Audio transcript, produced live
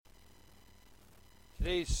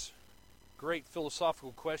Today's great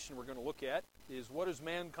philosophical question we're going to look at is, what is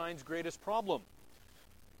mankind's greatest problem?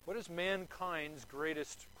 What is mankind's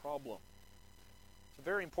greatest problem? It's a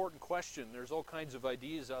very important question. There's all kinds of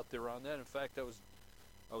ideas out there on that. In fact, I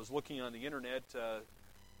was looking on the internet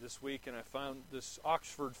this week, and I found this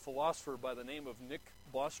Oxford philosopher by the name of Nick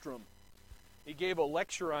Bostrom. He gave a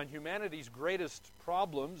lecture on humanity's greatest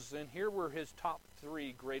problems, and here were his top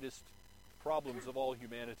 3 greatest problems of all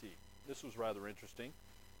humanity. This was rather interesting.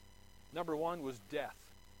 Number 1 was death.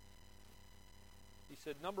 He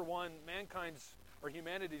said, number 1,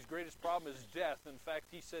 humanity's greatest problem is death. In fact,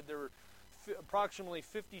 he said there were approximately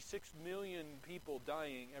 56 million people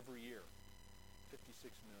dying every year.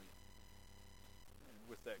 56 million. And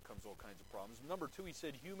with that comes all kinds of problems. Number 2, he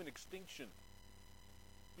said human extinction.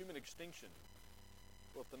 Human extinction.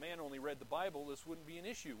 Well, if the man only read the Bible, this wouldn't be an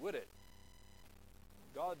issue, would it?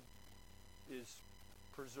 God is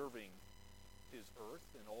preserving his earth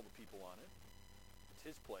and all the people on it. It's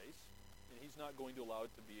his place, and he's not going to allow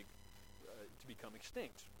it to become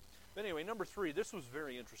extinct. But anyway, number 3, this was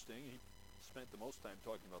very interesting. He spent the most time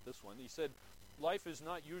talking about this one. He said, life is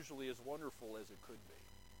not usually as wonderful as it could be.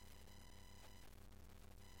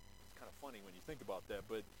 It's kind of funny when you think about that,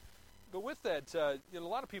 but with that, a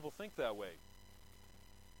lot of people think that way.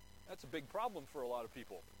 That's a big problem for a lot of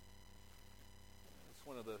people. It's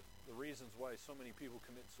one of the reasons why so many people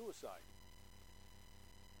commit suicide.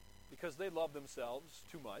 Because they love themselves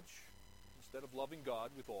too much. Instead of loving God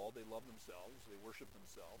with all, they love themselves, they worship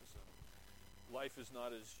themselves, and life is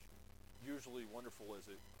not as usually wonderful as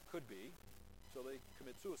it could be, so they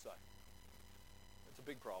commit suicide. That's a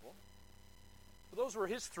big problem. But those were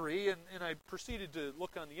his 3, and I proceeded to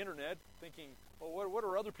look on the internet, thinking, well, what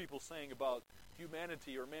are other people saying about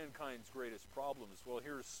humanity or mankind's greatest problems? Well,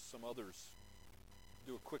 here's some others.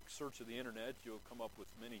 Do a quick search of the internet, you'll come up with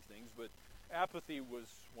many things, but apathy was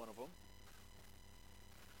one of them.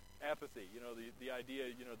 Apathy, the idea,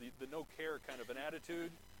 the no-care kind of an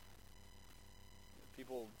attitude.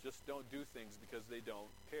 People just don't do things because they don't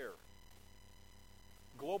care.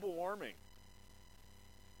 Global warming,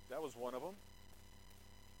 that was one of them.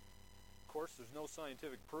 Of course, there's no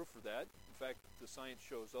scientific proof for that. In fact, the science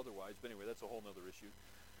shows otherwise. But anyway, that's a whole other issue.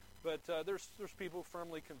 But there's people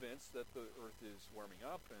firmly convinced that the Earth is warming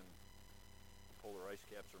up and polar ice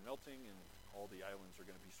caps are melting and all the islands are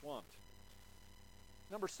going to be swamped.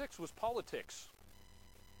 Number 6 was politics.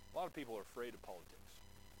 A lot of people are afraid of politics.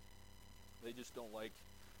 They just don't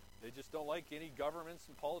like any governments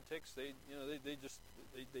and politics. They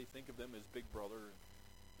think of them as Big Brother,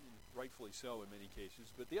 and rightfully so in many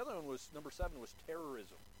cases. But the other one was, number 7 was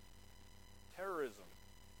terrorism. Terrorism.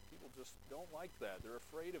 People just don't like that. They're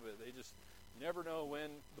afraid of it. You never know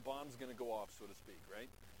when the bomb's going to go off, so to speak,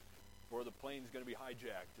 right? Or the plane's going to be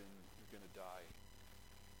hijacked and you're going to die.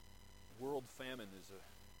 World famine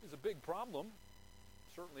is a big problem.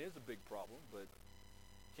 Certainly is a big problem, but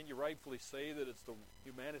can you rightfully say that it's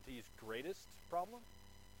humanity's greatest problem?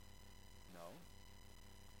 No.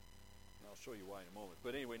 And I'll show you why in a moment.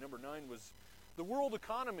 But anyway, number 9 was the world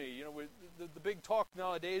economy. The big talk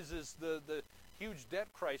nowadays is the huge debt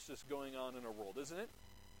crisis going on in our world, isn't it?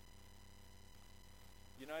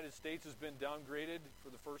 The United States has been downgraded for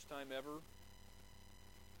the first time ever.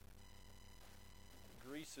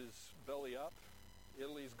 Greece is belly up.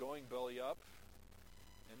 Italy's going belly up.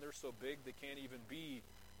 And they're so big they can't even be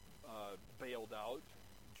bailed out.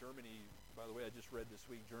 Germany, by the way, I just read this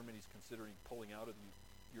week, Germany's considering pulling out of the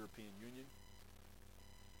European Union.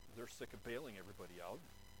 They're sick of bailing everybody out.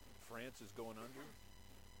 France is going under.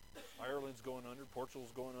 Ireland's going under.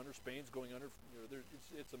 Portugal's going under. Spain's going under.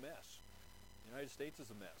 It's a mess. The United States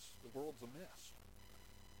is a mess. The world's a mess.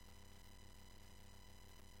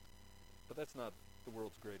 But that's not the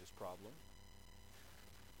world's greatest problem.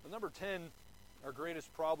 Well, number 10, our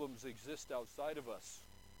greatest problems exist outside of us.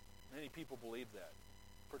 Many people believe that,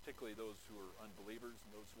 particularly those who are unbelievers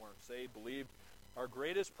and those who aren't saved believe our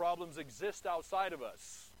greatest problems exist outside of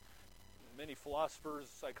us. Many philosophers,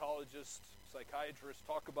 psychologists, psychiatrists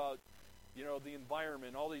talk about, the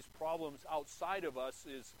environment. All these problems outside of us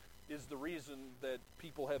is the reason that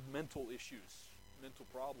people have mental issues, mental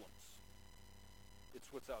problems. It's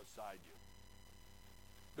what's outside you.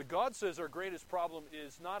 But God says our greatest problem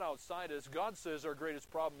is not outside us. God says our greatest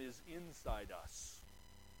problem is inside us.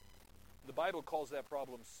 The Bible calls that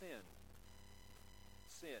problem sin.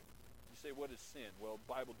 Sin. You say, what is sin? Well,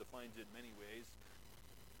 the Bible defines it in many ways.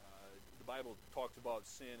 The Bible talks about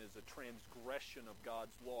sin as a transgression of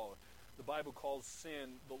God's law. The Bible calls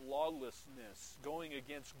sin the lawlessness, going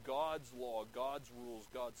against God's law, God's rules,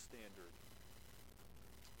 God's standard.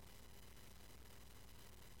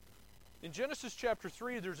 In Genesis chapter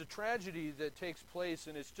 3, there's a tragedy that takes place,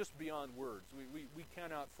 and it's just beyond words. We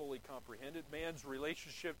cannot fully comprehend it. Man's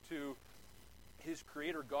relationship to his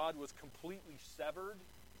creator God was completely severed.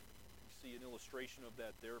 You see an illustration of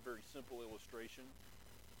that there, a very simple illustration.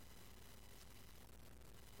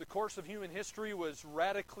 The course of human history was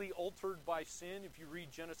radically altered by sin. If you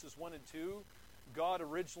read Genesis 1 and 2, God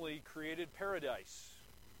originally created paradise.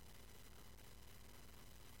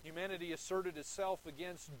 Humanity asserted itself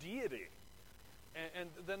against deity. And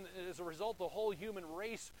then as a result, the whole human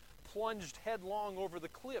race plunged headlong over the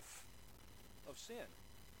cliff of sin.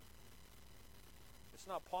 It's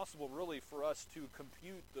not possible really for us to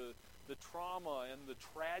compute the trauma and the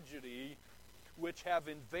tragedy which have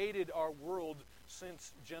invaded our world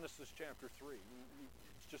since Genesis chapter 3.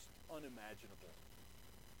 It's just unimaginable.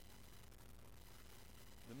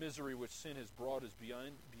 The misery which sin has brought is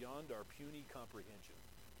beyond our puny comprehension.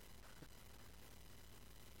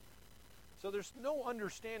 So there's no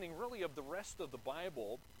understanding really of the rest of the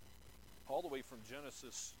Bible, all the way from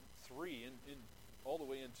Genesis 3 and all the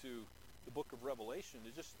way into the book of Revelation.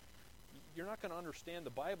 It's just, you're not going to understand the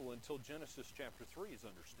Bible until Genesis chapter 3 is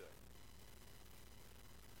understood.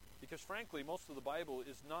 Because frankly, most of the Bible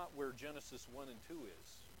is not where Genesis 1 and 2 is.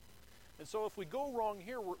 And so if we go wrong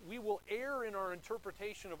here, we will err in our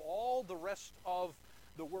interpretation of all the rest of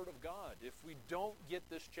the Word of God if we don't get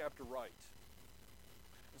this chapter right.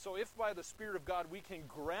 So if by the Spirit of God we can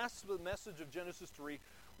grasp the message of Genesis 3,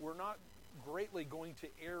 we're not greatly going to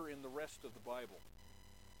err in the rest of the Bible.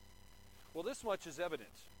 Well, this much is evident.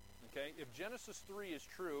 Okay? If Genesis 3 is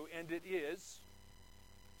true, and it is,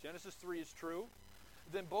 Genesis 3 is true,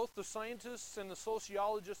 then both the scientists and the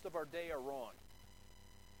sociologists of our day are wrong.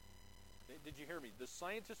 Okay? Did you hear me? The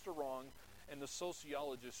scientists are wrong, and the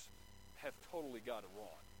sociologists have totally got it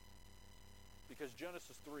wrong. Because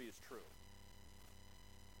Genesis 3 is true.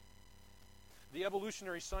 The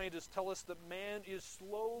evolutionary scientists tell us that man is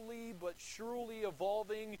slowly but surely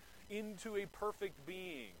evolving into a perfect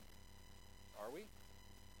being. Are we?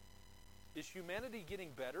 Is humanity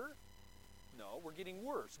getting better? No, we're getting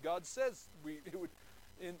worse. God says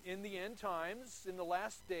in the end times, in the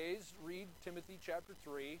last days, read Timothy chapter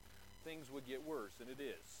 3, things would get worse, and it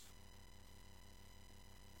is.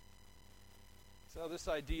 So this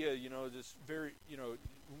idea, this very,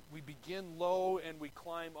 we begin low and we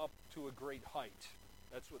climb up to a great height.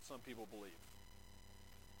 That's what some people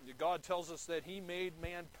believe. God tells us that He made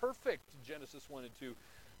man perfect, Genesis 1 and 2,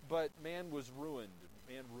 but man was ruined.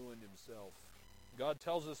 Man ruined himself. God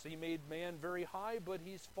tells us He made man very high, but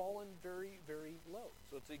he's fallen very, very low.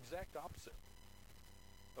 So it's the exact opposite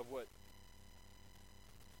of what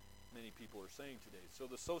many people are saying today. So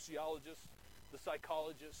the sociologists, the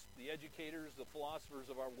psychologists, the educators, the philosophers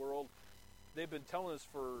of our world, they've been telling us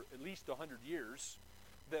for at least 100 years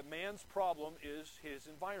that man's problem is his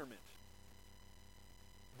environment.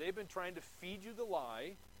 They've been trying to feed you the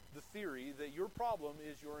lie, the theory, that your problem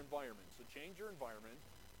is your environment. So change your environment,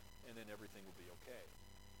 and then everything will be okay.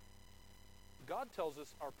 God tells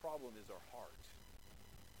us our problem is our heart.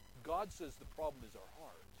 God says the problem is our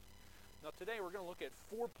heart. Now today we're going to look at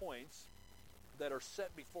 4 points that are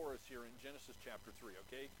set before us here in Genesis chapter 3,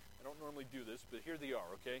 okay? I don't normally do this, but here they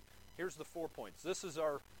are, okay? Here's the 4 points. This is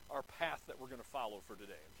our path that we're going to follow for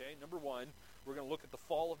today, okay? Number 1, we're going to look at the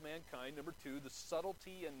fall of mankind. Number 2, the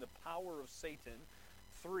subtlety and the power of Satan.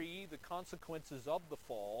 3, the consequences of the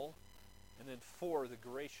fall. And then 4, the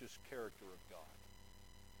gracious character of God.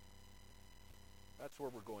 That's where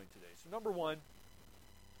we're going today. So number 1,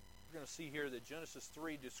 we're going to see here that Genesis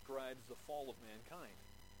 3 describes the fall of mankind.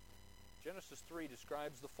 Genesis 3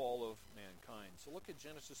 describes the fall of mankind. So look at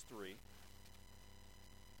Genesis 3.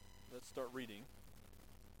 Let's start reading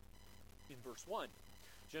in verse 1.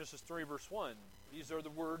 Genesis 3, verse 1. These are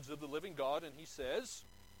the words of the living God, and He says,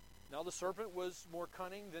 "Now the serpent was more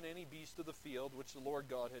cunning than any beast of the field which the Lord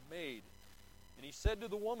God had made. And He said to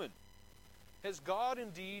the woman, Has God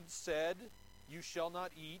indeed said, You shall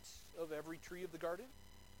not eat of every tree of the garden?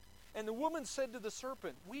 And the woman said to the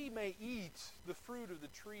serpent, We may eat the fruit of the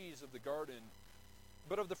trees of the garden,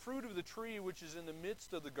 but of the fruit of the tree which is in the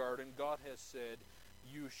midst of the garden, God has said,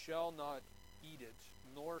 You shall not eat it,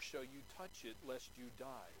 nor shall you touch it, lest you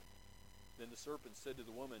die. Then the serpent said to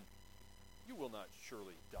the woman, You will not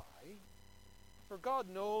surely die. For God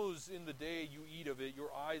knows in the day you eat of it,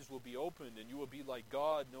 your eyes will be opened, and you will be like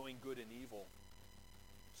God, knowing good and evil.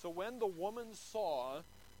 So when the woman saw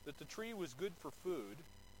that the tree was good for food,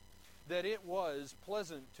 that it was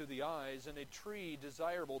pleasant to the eyes, and a tree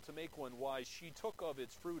desirable to make one wise, she took of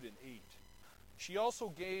its fruit and ate. She also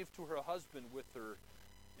gave to her husband with her,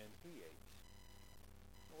 and he ate."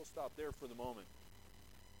 We'll stop there for the moment.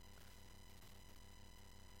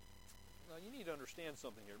 understand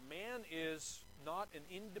something here. Man is not an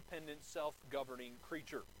independent, self-governing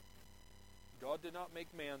creature. God did not make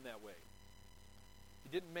man that way.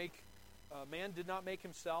 Man did not make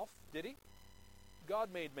himself, did he?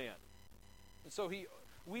 God made man. And so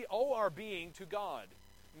we owe our being to God.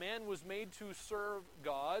 Man was made to serve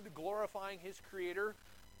God, glorifying his Creator.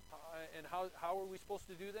 And how are we supposed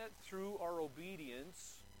to do that? Through our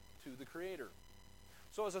obedience to the Creator.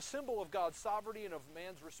 So as a symbol of God's sovereignty and of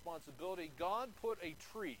man's responsibility, God put a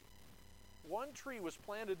tree. One tree was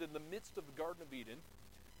planted in the midst of the Garden of Eden,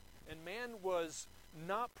 and man was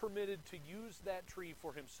not permitted to use that tree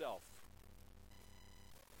for himself.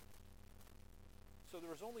 So there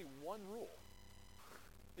was only one rule,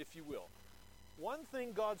 if you will. One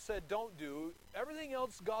thing God said don't do, everything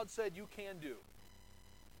else God said you can do.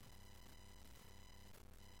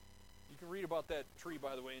 You can read about that tree,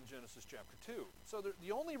 by the way, in Genesis chapter 2. So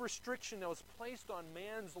the only restriction that was placed on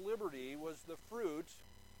man's liberty was the fruit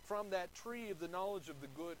from that tree of the knowledge of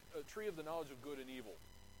good and evil.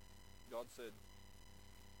 God said,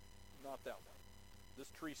 not that one. This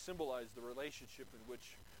tree symbolized the relationship in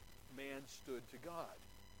which man stood to God.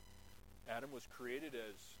 Adam was created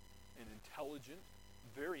as an intelligent,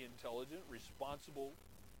 very intelligent, responsible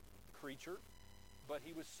creature, but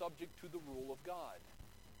he was subject to the rule of God.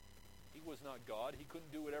 He was not God. He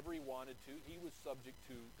couldn't do whatever he wanted to. He was subject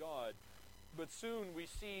to God. But soon we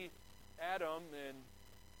see Adam and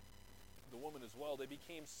the woman as well. They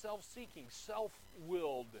became self-seeking,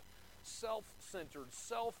 self-willed, self-centered,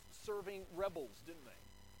 self-serving rebels, didn't they?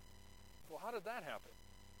 Well, how did that happen?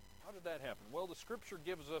 How did that happen? Well, the Scripture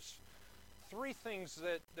gives us three things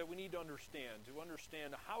that we need to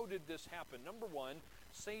understand how did this happen. Number one,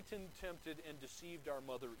 Satan tempted and deceived our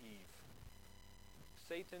mother Eve.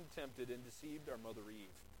 Satan tempted and deceived our mother Eve.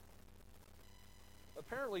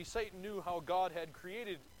 Apparently, Satan knew how God had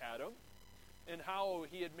created Adam and how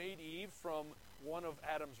he had made Eve from one of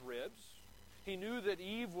Adam's ribs. He knew that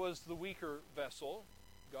Eve was the weaker vessel.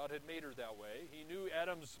 God had made her that way. He knew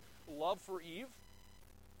Adam's love for Eve.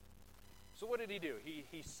 So what did he do?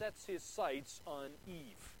 He sets his sights on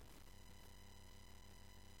Eve.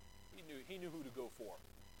 He knew who to go for.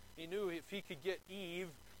 He knew if he could get Eve,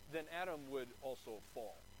 then Adam would also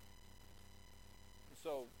fall. And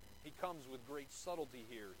so he comes with great subtlety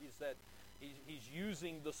here. He's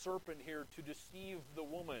using the serpent here to deceive the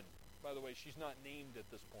woman. By the way, she's not named at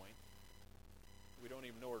this point. We don't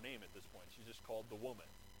even know her name at this point. She's just called the woman,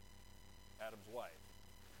 Adam's wife.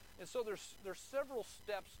 And so there's several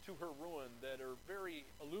steps to her ruin that are very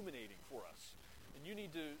illuminating for us. And you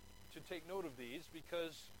need to take note of these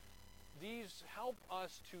because these help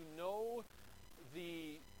us to know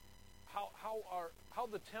how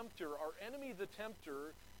the tempter, our enemy the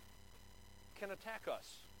tempter, can attack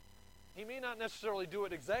us. He may not necessarily do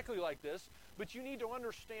it exactly like this, but you need to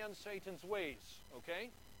understand Satan's ways, okay?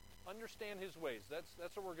 Understand his ways.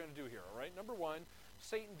 That's what we're going to do here, all right? Number one,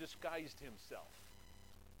 Satan disguised himself.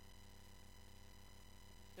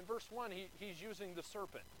 In verse 1, he's using the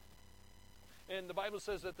serpent. And the Bible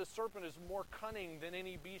says that the serpent is more cunning than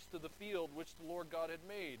any beast of the field which the Lord God had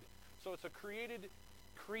made. So it's a created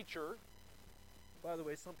creature. By the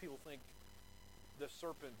way, some people think the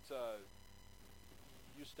serpent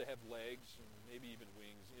used to have legs and maybe even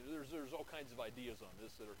wings. You know, there's all kinds of ideas on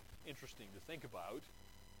this that are interesting to think about.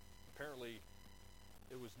 Apparently,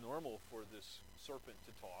 it was normal for this serpent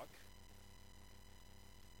to talk.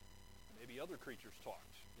 Maybe other creatures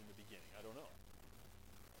talked in the beginning. I don't know.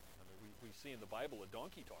 I mean, we see in the Bible a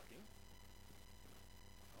donkey talking.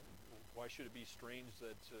 Why should it be strange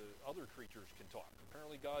that other creatures can talk?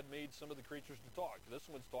 Apparently God made some of the creatures to talk. This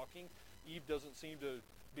one's talking. Eve doesn't seem to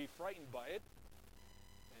be frightened by it.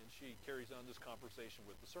 And she carries on this conversation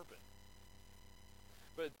with the serpent.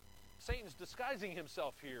 But Satan's disguising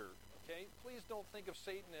himself here. Okay? Please don't think of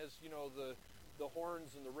Satan as, the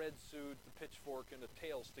horns and the red suit, the pitchfork, and the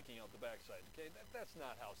tail sticking out the backside. Okay? That's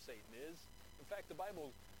not how Satan is. In fact, the Bible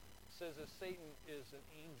says that Satan is an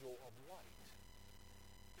angel of light.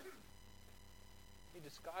 He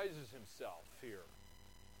disguises himself here.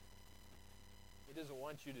 He doesn't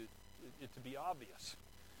want it to be obvious.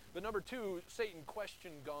 But number two, Satan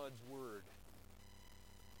questioned God's word.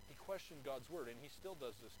 He questioned God's word, and he still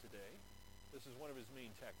does this today. This is one of his main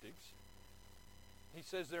tactics. He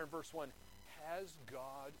says there in verse 1, has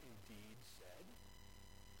God indeed said?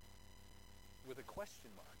 With a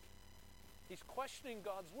question mark. He's questioning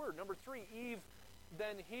God's word. Number three, Eve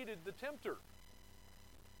then heeded the tempter.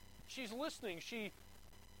 She's listening. She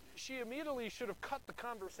immediately should have cut the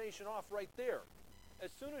conversation off right there.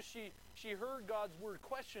 As soon as she heard God's word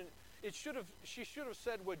question, she should have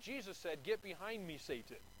said what Jesus said, "Get behind me,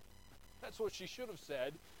 Satan." That's what she should have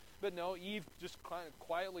said. But no, Eve just kind of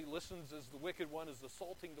quietly listens as the wicked one is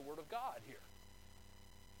assaulting the Word of God here.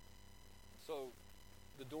 So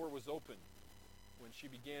the door was open when she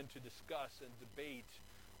began to discuss and debate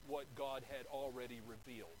what God had already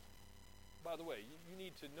revealed. By the way, you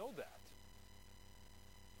need to know that.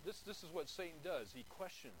 This is what Satan does. He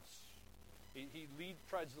questions. He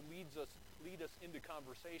tries to lead us into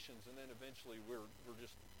conversations, and then eventually we're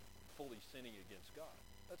just fully sinning against God.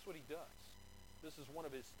 That's what he does. This is one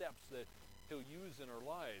of his steps that he'll use in our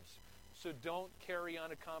lives. So don't carry on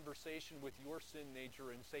a conversation with your sin nature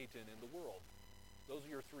and Satan in the world. Those are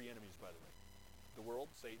your three enemies, by the way. The world,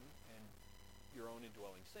 Satan, and your own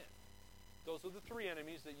indwelling sin. Those are the three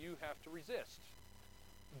enemies that you have to resist.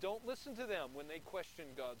 Don't listen to them when they question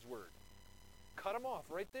God's word. Cut them off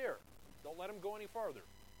right there. Don't let them go any farther.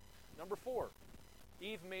 Number 4,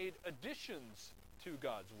 Eve made additions to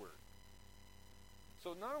God's word.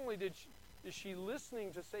 So not only is she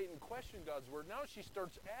listening to Satan question God's word, now she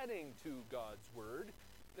starts adding to God's word.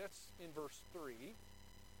 That's in verse 3.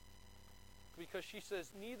 Because she says,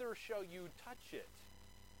 neither shall you touch it.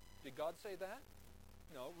 Did God say that?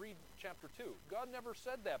 No, read chapter 2. God never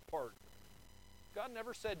said that part. God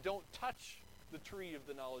never said, don't touch the tree of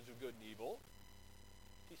the knowledge of good and evil.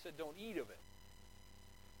 He said, don't eat of it.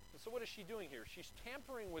 And so what is she doing here? She's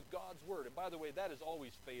tampering with God's word. And by the way, that is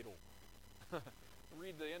always fatal.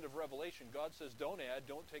 Read the end of Revelation. God says, don't add,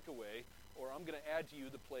 don't take away, or I'm going to add to you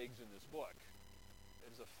the plagues in this book.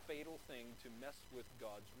 It is a fatal thing to mess with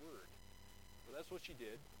God's word. So that's what she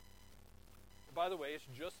did. And by the way, it's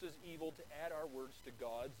just as evil to add our words to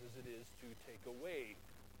God's as it is to take away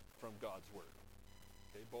from God's word.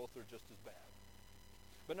 Okay, both are just as bad.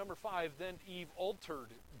 But number 5, then Eve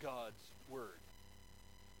altered God's word.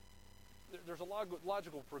 There's a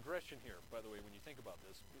logical progression here, by the way, when you think about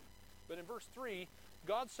this. But in verse 3,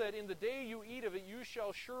 God said, in the day you eat of it, you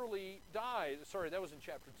shall surely die. Sorry, that was in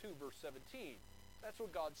chapter 2, verse 17. That's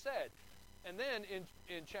what God said. And then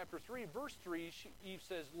in chapter 3, verse 3, Eve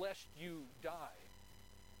says, lest you die.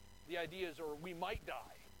 The idea is, or we might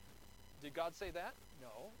die. Did God say that?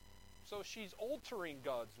 No. So she's altering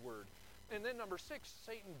God's word. And then number 6,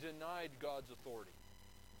 Satan denied God's authority.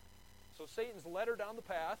 So Satan's led her down the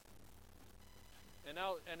path. And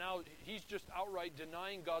now he's just outright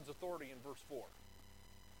denying God's authority in verse 4.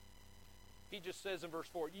 He just says in verse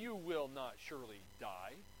 4, you will not surely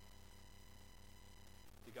die.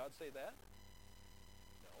 Did God say that?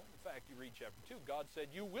 No. In fact, you read chapter 2, God said,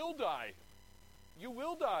 you will die. You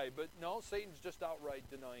will die. But no, Satan's just outright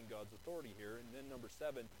denying God's authority here. And then number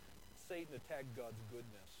 7, Satan attacked God's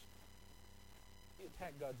goodness. He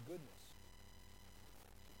attacked God's goodness.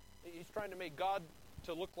 He's trying to make God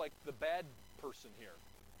to look like the bad person here.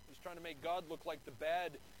 He's trying to make God look like the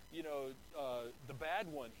bad, the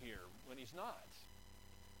bad one here when he's not.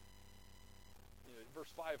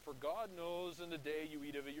 Verse 5, for God knows in the day you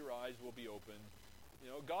eat of it, your eyes will be opened.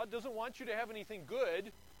 God doesn't want you to have anything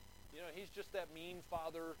good. He's just that mean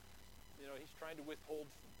father. He's trying to withhold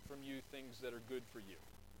from you things that are good for you.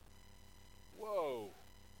 Whoa.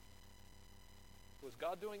 Was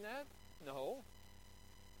God doing that? No.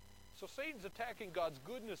 So Satan's attacking God's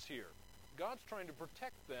goodness here. God's trying to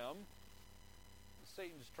protect them.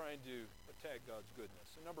 Satan's trying to attack God's goodness.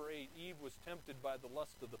 And number 8, Eve was tempted by the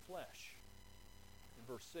lust of the flesh. In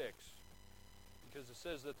verse 6, because it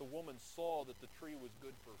says that the woman saw that the tree was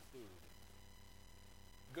good for food.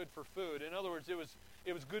 Good for food. In other words, it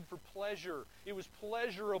was good for pleasure. It was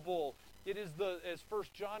pleasurable. It is as 1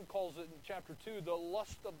 John calls it in chapter 2, the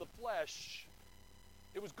lust of the flesh.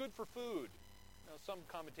 It was good for food. Now, some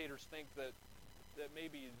commentators think that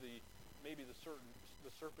maybe the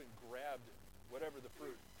serpent grabbed whatever the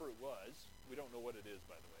fruit was. We don't know what it is,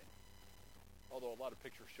 by the way. Although a lot of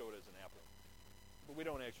pictures show it as an apple. But we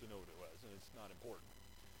don't actually know what it was, and it's not important.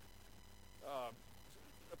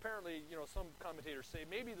 Apparently, some commentators say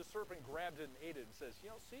maybe the serpent grabbed it and ate it and says,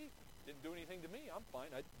 see, didn't do anything to me. I'm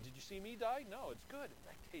fine. Did you see me die? No, it's good.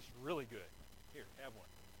 That tastes really good. Here, have one.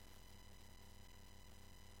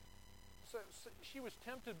 So she was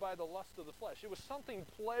tempted by the lust of the flesh. It was something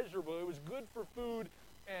pleasurable. It was good for food,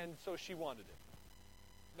 and so she wanted it.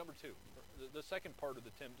 Number 2, the second part of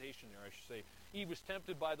the temptation there, I should say. Eve was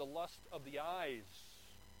tempted by the lust of the eyes.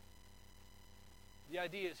 The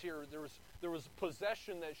idea is here, there was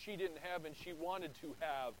possession that she didn't have and she wanted to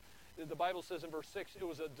have. The Bible says in verse 6, it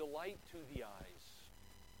was a delight to the eyes.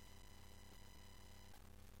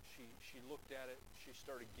 She looked at it, she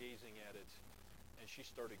started gazing at it, and she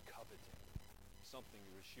started coveting something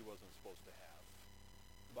that she wasn't supposed to have.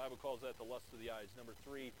 The Bible calls that the lust of the eyes. Number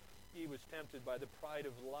 3, Eve was tempted by the pride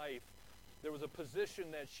of life. There was a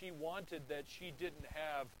position that she wanted that she didn't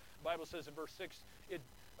have. The Bible says in verse 6, it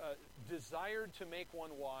desired to make one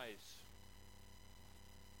wise.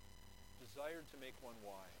 Desired to make one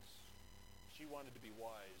wise. She wanted to be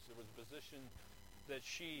wise. There was a position that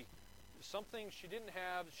something she didn't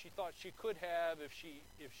have, she thought she could have if she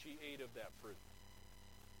ate of that fruit.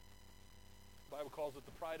 The Bible calls it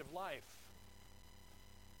the pride of life.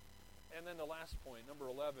 And then the last point, number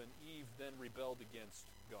 11, Eve then rebelled against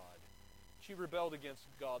God. She rebelled against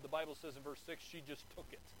God. The Bible says in verse 6, she just took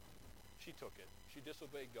it. She took it. She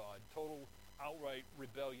disobeyed God. Total, outright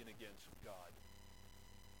rebellion against God.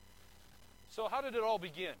 So how did it all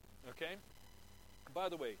begin? Okay? By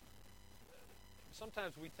the way,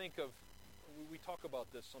 sometimes we talk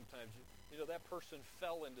about this sometimes. That person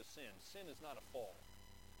fell into sin. Sin is not a fall.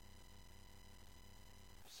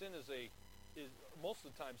 Sin is most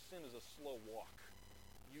of the time, sin is a slow walk.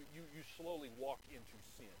 You slowly walk into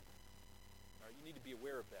sin. All right, you need to be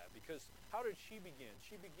aware of that, because how did she begin?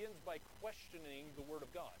 She begins by questioning the Word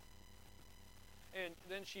of God. And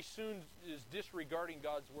then she soon is disregarding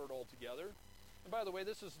God's Word altogether. And by the way,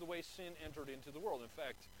 this is the way sin entered into the world. In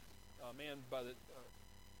fact, a man by the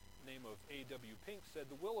name of A.W. Pink said,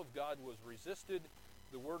 the will of God was resisted,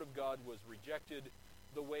 the Word of God was rejected,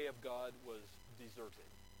 the way of God was deserted.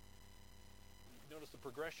 Notice the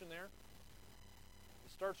progression there?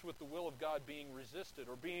 It starts with the will of God being resisted,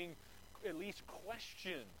 or being at least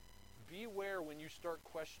questioned. Beware when you start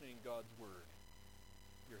questioning God's Word.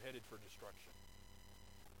 You're headed for destruction.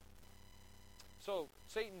 So,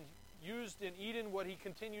 Satan used in Eden what he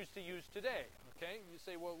continues to use today. Okay? You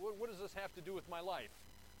say, well, what does this have to do with my life?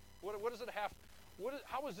 What does it have?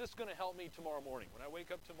 How is this going to help me tomorrow morning? When I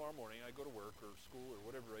wake up tomorrow morning, I go to work or school or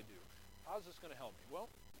whatever I do. How is this going to help me? Well,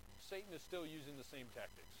 Satan is still using the same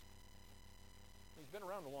tactics. He's been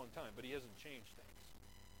around a long time, but he hasn't changed things.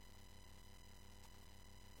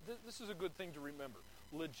 This is a good thing to remember.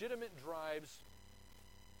 Legitimate drives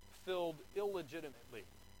filled illegitimately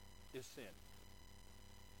is sin.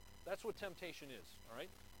 That's what temptation is, all right?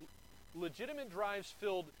 Legitimate drives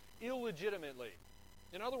filled illegitimately.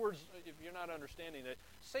 In other words, if you're not understanding that,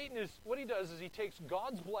 Satan what he does is he takes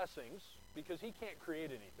God's blessings, because he can't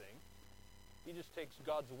create anything. He just takes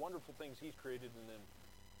God's wonderful things he's created and then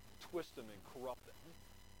twists them and corrupt them.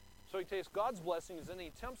 So he takes God's blessings and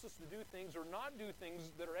he tempts us to do things or not do things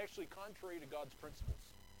that are actually contrary to God's principles.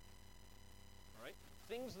 All right?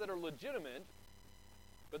 Things that are legitimate,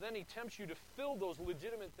 but then he tempts you to fill those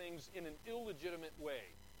legitimate things in an illegitimate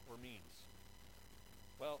way or means.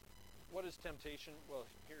 Well, what is temptation? Well,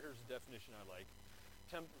 here's the definition I like.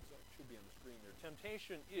 It should be on the screen there.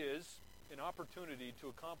 Temptation is an opportunity to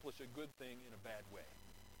accomplish a good thing in a bad way.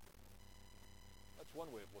 That's one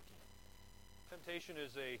way of looking at it. Temptation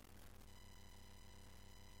is an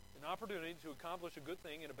opportunity to accomplish a good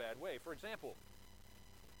thing in a bad way. For example,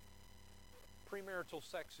 premarital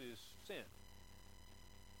sex is sin.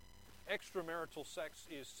 Extramarital sex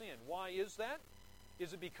is sin. Why is that?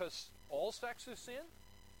 Is it because all sex is sin?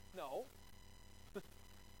 No.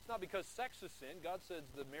 It's not because sex is sin. God says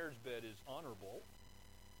the marriage bed is honorable.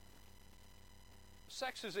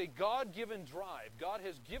 Sex is a God-given drive. God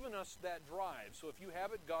has given us that drive. So if you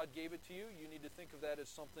have it, God gave it to you. You need to think of that as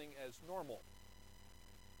something as normal.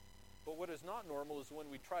 But what is not normal is when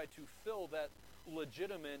we try to fill that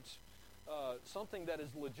legitimate, something that is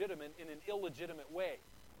legitimate in an illegitimate way.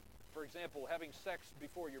 For example, having sex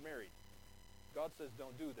before you're married. God says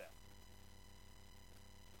don't do that.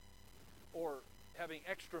 Or having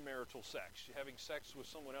extramarital sex, having sex with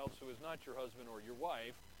someone else who is not your husband or your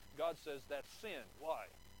wife. God says that's sin. Why?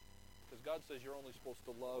 Because God says you're only supposed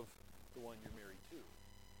to love the one you're married to.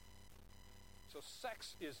 So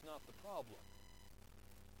sex is not the problem.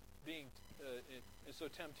 And so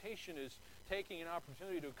temptation is taking an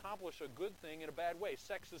opportunity to accomplish a good thing in a bad way.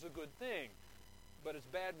 Sex is a good thing, but it's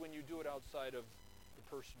bad when you do it outside of the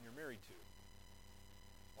person you're married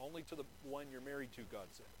to. Only to the one you're married to,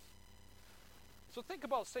 God says. So think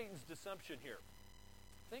about Satan's deception here.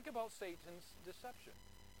 Think about Satan's deception.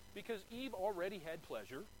 Because Eve already had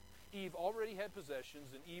pleasure, Eve already had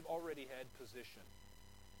possessions, and Eve already had position.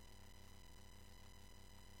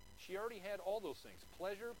 She already had all those things,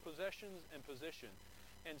 pleasure, possessions, and position.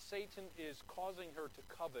 And Satan is causing her to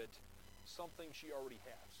covet something she already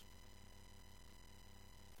has.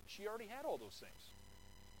 She already had all those things.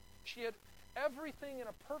 She had everything in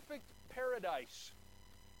a perfect paradise,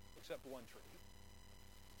 except one tree.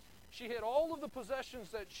 She had all of the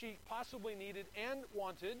possessions that she possibly needed and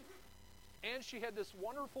wanted, and she had this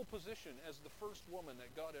wonderful position as the first woman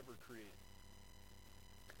that God ever created.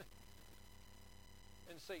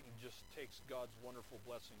 And Satan just takes God's wonderful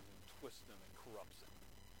blessings and twists them and corrupts them.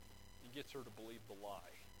 He gets her to believe the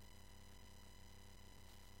lie.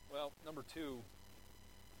 Well, number two,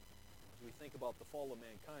 as we think about the fall of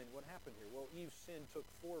mankind, what happened here? Well, Eve's sin took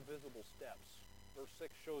 4 visible steps. Verse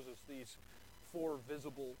 6 shows us these 4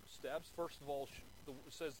 visible steps. First of all, it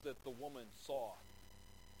says that the woman saw.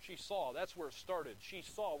 She saw. That's where it started. She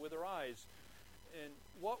saw with her eyes. And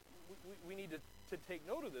what we need to take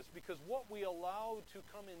note of this, because what we allow to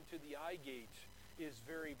come into the eye gate is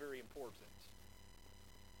very, very important.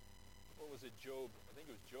 What was it, Job? I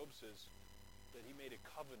think it was Job says that he made a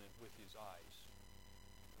covenant with his eyes.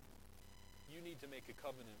 You need to make a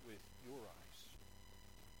covenant with your eyes.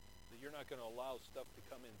 That you're not going to allow stuff to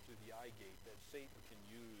come in through the eye gate that Satan can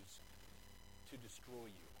use to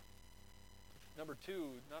destroy you. Number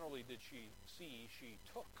 2, not only did she see, she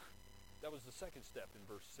took. That was the second step in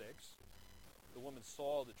verse 6. The woman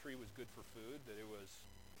saw the tree was good for food, that it was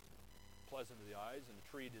pleasant to the eyes, and the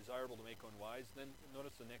tree desirable to make one wise. Then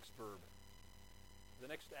notice the next verb. The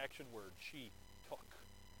next action word, she took.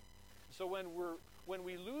 So when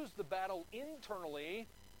we lose the battle internally,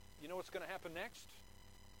 you know what's going to happen next?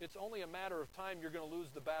 It's only a matter of time you're going to lose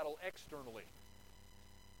the battle externally.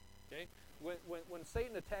 Okay? When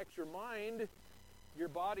Satan attacks your mind, your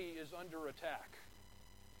body is under attack.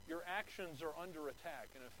 Your actions are under attack.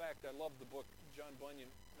 And in fact, I love the book, John Bunyan.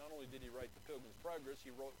 Not only did he write The Pilgrim's Progress, he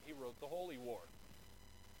wrote The Holy War.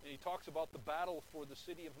 And he talks about the battle for the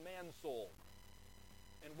city of man's soul.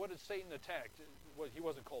 And what did Satan attack? Well, he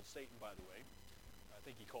wasn't called Satan, by the way. I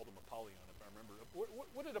think he called him Apollyon, if I remember.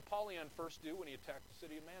 What did Apollyon first do when he attacked the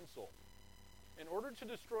city of man's soul? In order to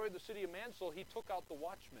destroy the city of man's soul, he took out the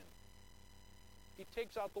watchman. He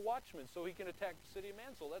takes out the watchman so he can attack the city of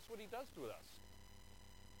man's soul. That's what he does to us.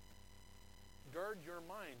 Guard your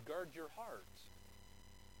mind. Guard your heart.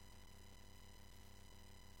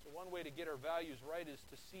 So one way to get our values right is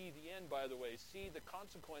to see the end, by the way. See the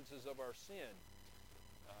consequences of our sin.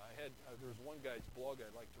 There was one guy's blog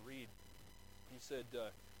I'd like to read. He said,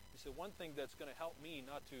 one thing that's going to help me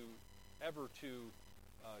not to ever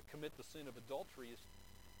commit the sin of adultery is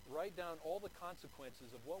write down all the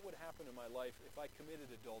consequences of what would happen in my life if I committed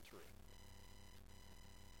adultery.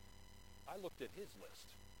 I looked at his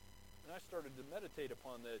list. And I started to meditate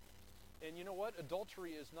upon that. And you know what?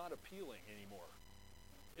 Adultery is not appealing anymore.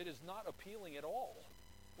 It is not appealing at all.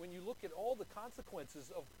 When you look at all the consequences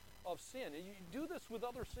of sin, and you do this with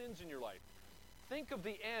other sins in your life. Think of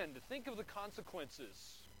the end. Think of the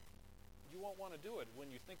consequences. You won't want to do it when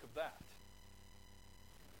you think of that.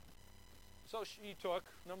 So she took.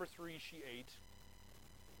 Number 3, she ate.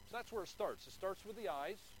 So that's where it starts. It starts with the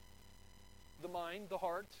eyes, the mind, the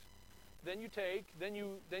heart. Then you take, then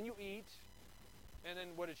you eat, and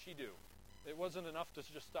then what did she do? It wasn't enough to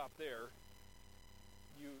just stop there.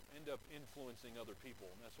 You end up influencing other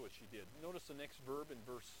people, and that's what she did. Notice the next verb in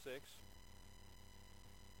verse 6.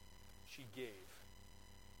 She gave.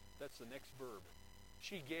 That's the next verb.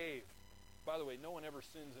 She gave. By the way, no one ever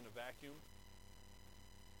sins in a vacuum.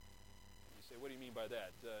 You say, what do you mean by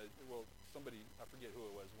that? Well, somebody, I forget who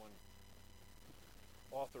it was, one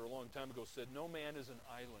author a long time ago said, no man is an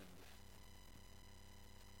island.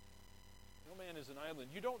 No man is an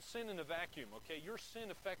island. You don't sin in a vacuum, okay? Your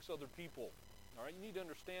sin affects other people. All right? You need to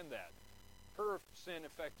understand that. Her sin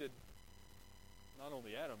affected not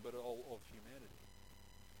only Adam, but all of humanity.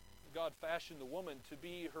 God fashioned the woman to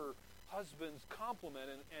be her husband's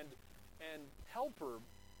complement and helper.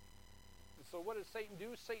 So what does Satan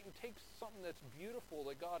do? Satan takes something that's beautiful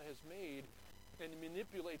that God has made and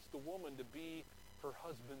manipulates the woman to be her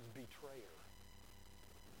husband's betrayer.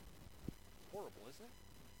 Horrible, isn't it?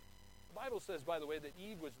 The Bible says, by the way, that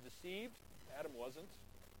Eve was deceived. Adam wasn't.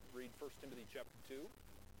 Read 1 Timothy chapter 2.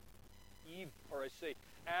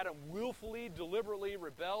 Adam willfully, deliberately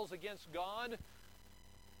rebels against God.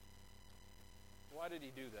 Why did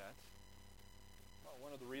he do that? Well,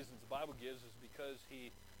 one of the reasons the Bible gives is because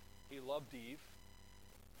he loved Eve.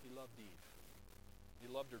 He loved Eve.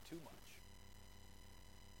 He loved her too much.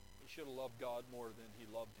 He should have loved God more than he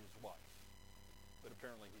loved his wife. But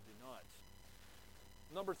apparently he did not.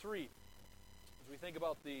 Number 3, as we think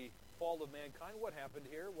about the fall of mankind, what happened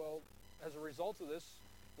here? Well, as a result of this,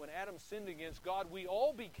 when Adam sinned against God, we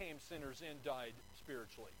all became sinners and died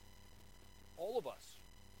spiritually. All of us.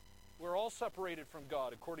 We're all separated from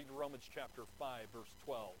God, according to Romans chapter 5, verse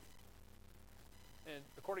 12. And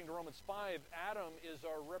according to Romans 5, Adam is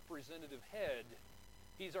our representative head.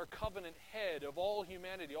 He's our covenant head of all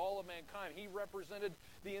humanity, all of mankind. He represented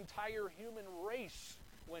the entire human race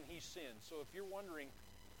when he sinned. So if you're wondering,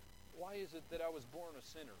 why is it that I was born a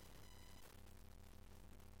sinner?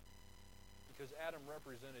 Because Adam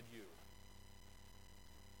represented you.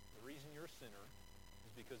 The reason you're a sinner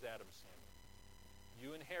is because Adam sinned.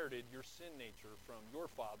 You inherited your sin nature from your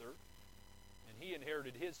father, and he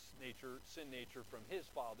inherited his sin nature from his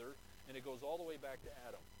father, and it goes all the way back to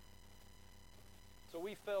Adam. So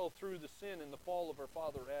we fell through the sin and the fall of our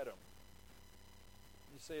father Adam.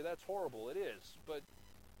 You say, that's horrible. It is. But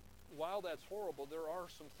while that's horrible, there are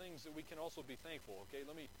some things that we can also be thankful, okay?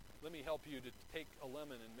 Let me help you to take a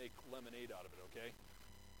lemon and make lemonade out of it, okay?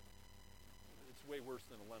 It's way worse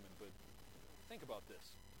than a lemon, but think about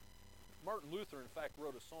this. Martin Luther, in fact,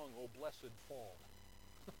 wrote a song, "Oh, Blessed Fall."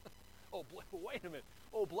 Wait a minute.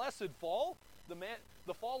 Oh, blessed fall?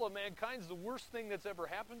 The fall of mankind is the worst thing that's ever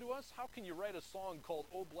happened to us? How can you write a song called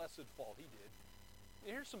 "Oh, Blessed Fall"? He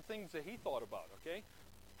did. Here's some things that he thought about, okay?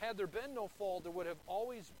 Had there been no fall, there would have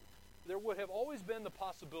always been the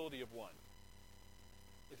possibility of one.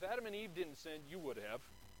 If Adam and Eve didn't sin, you would have.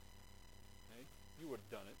 Okay? You would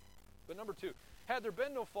have done it. But number two, had there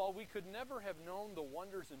been no fall, we could never have known the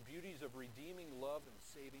wonders and beauties of redeeming love and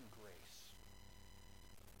saving grace.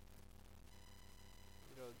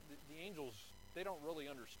 You know, the angels, they don't really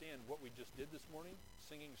understand what we just did this morning,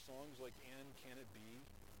 singing songs like "And Can It Be?"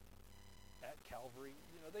 at Calvary.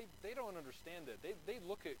 You know, they don't understand that. They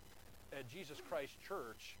look at Jesus Christ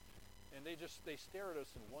Church, and they stare at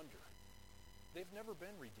us in wonder. They've never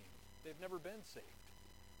been redeemed. They've never been saved.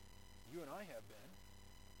 You and I have been.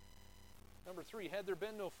 Number three, had there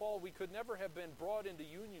been no fall, we could never have been brought into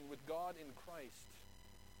union with God in Christ.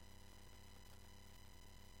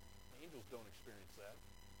 Angels don't experience that.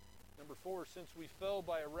 Number four, since we fell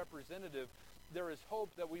by a representative, there is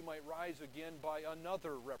hope that we might rise again by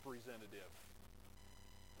another representative.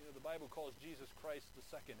 You know, the Bible calls Jesus Christ the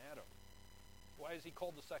second Adam. Why is he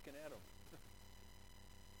called the second Adam?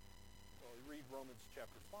 Well, you read Romans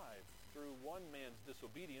chapter 5. Through one man's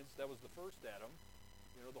disobedience, that was the first Adam.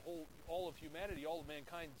 You know, all of humanity, all of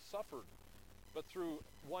mankind suffered. But through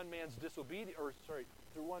one man's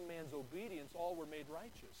through one man's obedience, all were made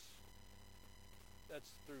righteous. That's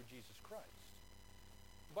through Jesus Christ.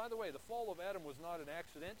 By the way, the fall of Adam was not an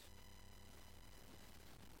accident.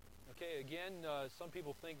 Okay, again, some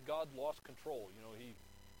people think God lost control. He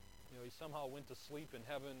somehow went to sleep in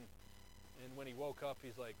heaven, and when he woke up,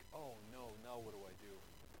 he's like, "Oh no, now what do I do?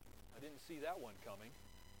 I didn't see that one coming."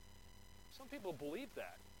 Some people believe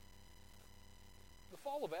that. The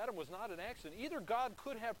fall of Adam was not an accident. Either God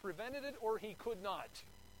could have prevented it or he could not.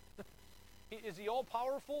 Is he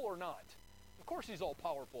all-powerful or not? Of course he's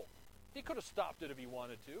all-powerful. He could have stopped it if he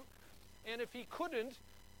wanted to. And if he couldn't,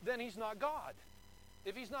 then he's not God.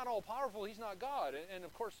 If he's not all-powerful, he's not God. And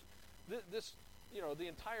of course, the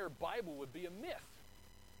entire Bible would be a myth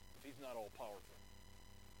if he's not all-powerful.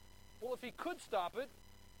 Well, if he could stop it,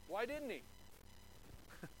 why didn't he?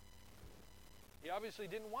 He obviously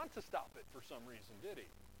didn't want to stop it for some reason, did he?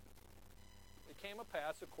 It came to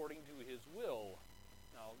pass according to his will.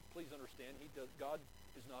 Now, please understand, God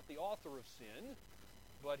is not the author of sin,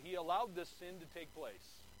 but he allowed this sin to take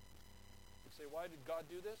place. You say, why did God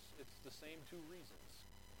do this? It's the same two reasons.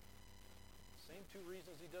 Same two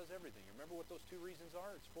reasons he does everything. Remember what those two reasons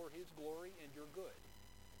are? It's for his glory and your good.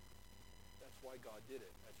 That's why God did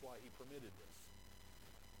it. That's why he permitted this.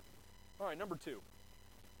 All right, number two.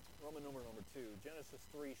 Roman number 2. Genesis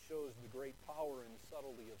 3 shows the great power and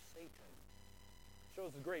subtlety of Satan.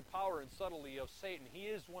 Shows the great power and subtlety of Satan. He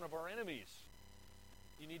is one of our enemies.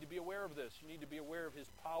 You need to be aware of this. You need to be aware of his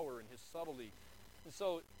power and his subtlety. And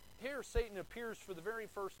so here Satan appears for the very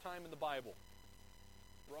first time in the Bible.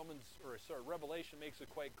 Revelation makes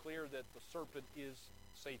it quite clear that the serpent is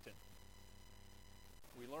Satan.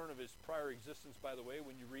 We learn of his prior existence, by the way,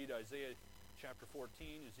 when you read Isaiah chapter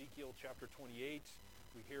 14, Ezekiel chapter 28.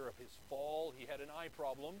 We hear of his fall. He had an eye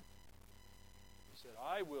problem. He said,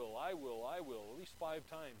 I will, at least 5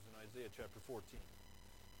 times in Isaiah chapter 14.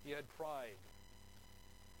 He had pride.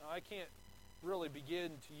 Now, I can't really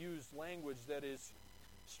begin to use language that is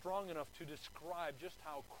strong enough to describe just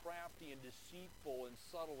how crafty and deceitful and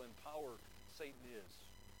subtle in power Satan is.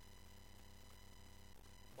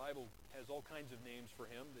 The Bible has all kinds of names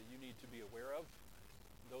for him that you need to be aware of.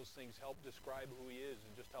 Those things help describe who he is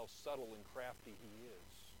and just how subtle and crafty he is.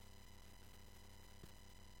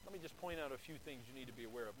 Let me just point out a few things you need to be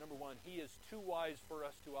aware of. Number one, he is too wise for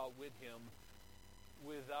us to outwit him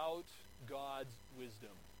without God's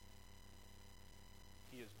wisdom.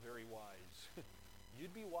 He is very wise.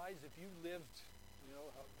 You'd be wise if you lived,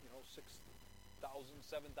 6,000,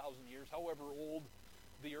 7,000 years, however old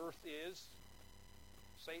the earth is.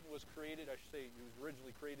 Satan was created, he was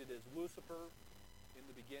originally created as Lucifer in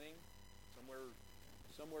the beginning,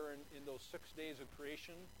 somewhere in those 6 days of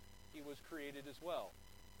creation. he was created as well.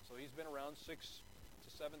 So he's been around 6,000 to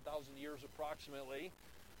 7,000 years approximately.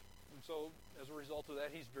 And so, as a result of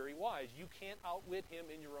that, he's very wise. You can't outwit him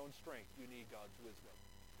in your own strength. You need God's wisdom.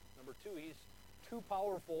 Number two, he's too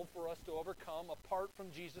powerful for us to overcome apart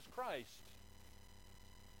from Jesus Christ.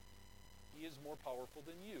 He is more powerful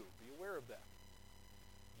than you. Be aware of that.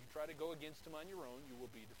 If you try to go against him on your own, you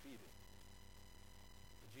will be defeated.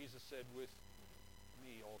 But Jesus said, with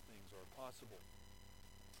me all things are possible.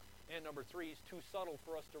 And number three, he's too subtle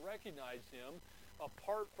for us to recognize him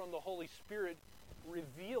apart from the Holy Spirit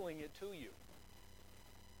revealing it to you.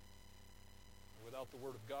 Without the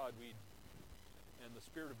Word of God, and the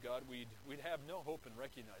Spirit of God, we'd have no hope in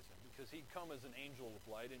recognizing him, because he'd come as an angel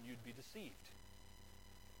of light and you'd be deceived.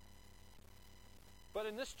 But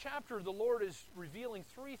in this chapter, the Lord is revealing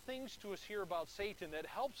three things to us here about Satan that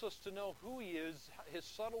helps us to know who he is, his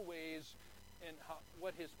subtle ways, and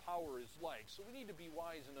what his power is like. So we need to be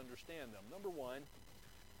wise and understand them. Number one,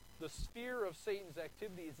 the sphere of Satan's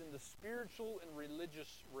activity is in the spiritual and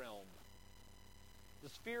religious realm. The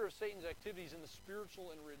sphere of Satan's activity is in the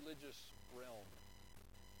spiritual and religious realm.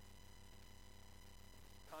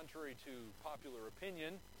 Contrary to popular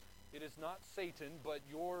opinion, it is not Satan, but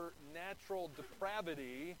your natural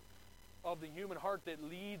depravity of the human heart that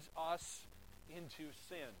leads us into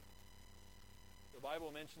sin. The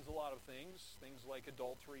Bible mentions a lot of things like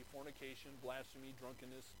adultery, fornication, blasphemy,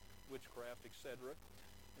 drunkenness, witchcraft, etc.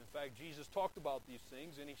 In fact, Jesus talked about these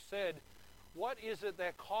things, and he said, what is it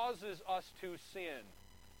that causes us to sin?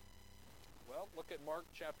 Well, look at Mark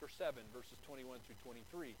chapter 7, verses 21 through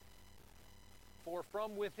 23. For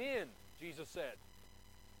from within, Jesus said,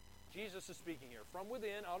 Jesus is speaking here, from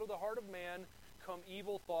within, out of the heart of man, come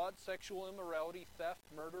evil thoughts, sexual immorality, theft,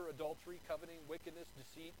 murder, adultery, coveting, wickedness,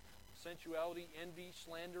 deceit, sensuality, envy,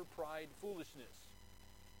 slander, pride, foolishness.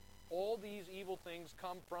 All these evil things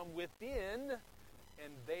come from within,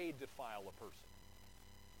 and they defile a person.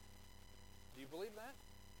 Do you believe that?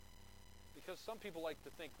 Because some people like to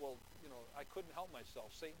think, well, I couldn't help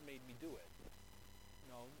myself. Satan made me do it.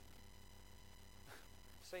 No.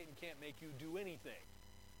 Satan can't make you do anything.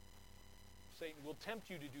 Satan will tempt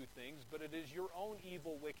you to do things, but it is your own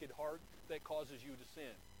evil, wicked heart that causes you to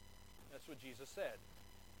sin. That's what Jesus said.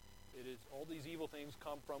 It is all these evil things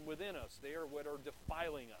come from within us. They are what are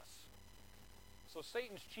defiling us. So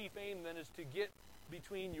Satan's chief aim then is to get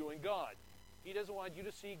between you and God. He doesn't want you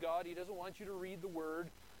to see God. He doesn't want you to read the Word.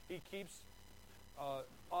 He keeps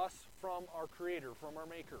us from our Creator, from our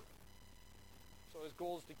Maker. So his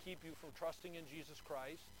goal is to keep you from trusting in Jesus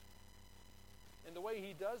Christ. And the way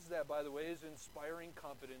he does that, by the way, is inspiring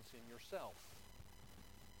confidence in yourself.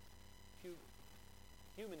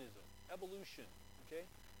 Humanism, evolution, okay?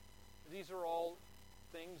 These are all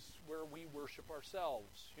things where we worship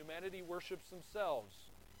ourselves. Humanity worships themselves.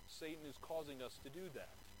 Satan is causing us to do that.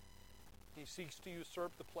 He seeks to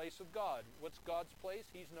usurp the place of God. What's God's place?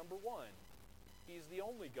 He's number one. He's the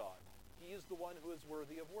only God. He is the one who is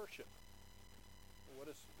worthy of worship.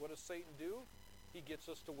 What does Satan do? He gets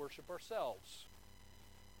us to worship ourselves.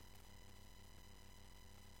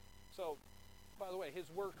 So, by the way, his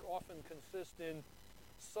work often consists in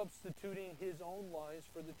substituting his own lies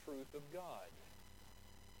for the truth of God.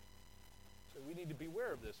 So we need to be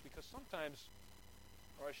aware of this, because sometimes,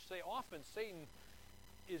 or I should say often, Satan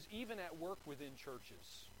is even at work within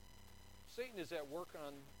churches. Satan is at work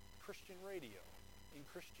on Christian radio, in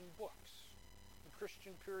Christian books, in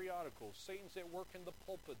Christian periodicals. Satan's at work in the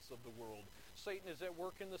pulpits of the world. Satan is at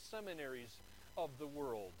work in the seminaries of the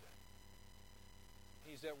world.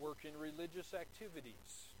 He's at work in religious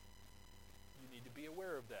activities. You need to be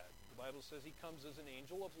aware of that. The Bible says he comes as an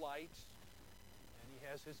angel of light, and he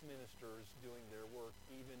has his ministers doing their work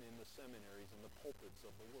even in the seminaries and the pulpits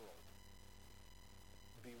of the world.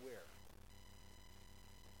 Beware.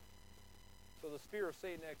 So the sphere of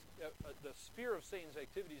Satan's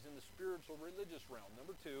activities in the spiritual religious realm.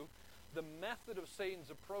 Number two, the method of Satan's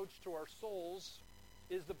approach to our souls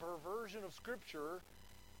is the perversion of Scripture,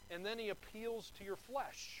 and then he appeals to your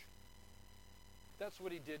flesh. That's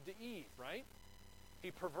what he did to Eve, right?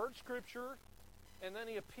 He perverts Scripture, and then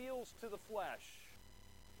he appeals to the flesh.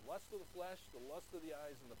 The lust of the flesh, the lust of the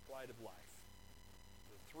eyes, and the pride of life.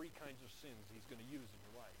 The three kinds of sins he's going to use in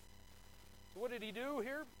your life. So what did he do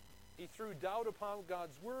here? He threw doubt upon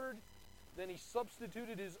God's Word. Then he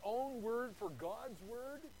substituted his own word for God's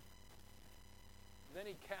Word. And then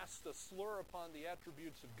he casts a slur upon the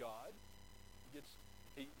attributes of God.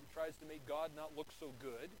 He tries to make God not look so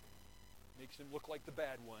good. Makes him look like the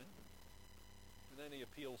bad one. And then he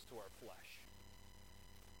appeals to our flesh.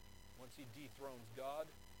 Once he dethrones God,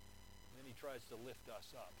 then he tries to lift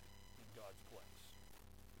us up in God's place.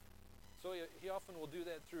 So he often will do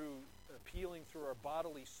that through appealing through our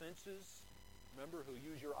bodily senses. Remember, he'll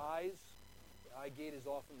use your eyes. The eye gate is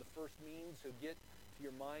often the first means he'll get to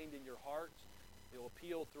your mind and your heart. He'll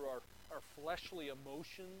appeal through our fleshly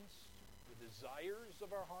emotions, the desires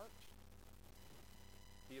of our heart.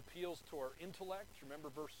 He appeals to our intellect. Remember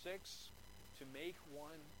verse 6, to make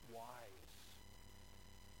one wise.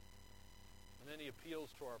 And then he appeals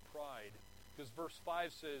to our pride, because verse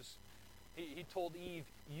 5 says, he told Eve,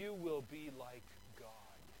 you will be like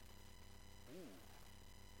God. Ooh.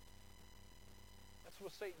 That's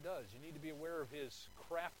what Satan does. You need to be aware of his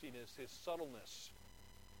craftiness, his subtleness.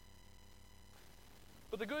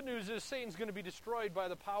 But the good news is Satan's going to be destroyed by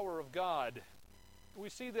the power of God. We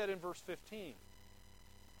see that in verse 15.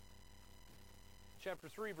 Chapter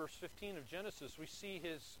 3, verse 15 of Genesis, we see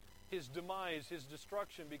his demise, his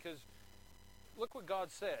destruction, because look what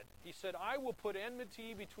God said. He said, I will put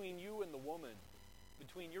enmity between you and the woman,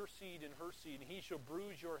 between your seed and her seed, and he shall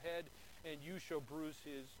bruise your head, and you shall bruise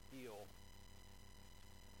his heel.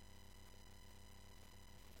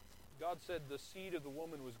 God said the seed of the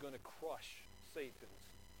woman was going to crush Satan's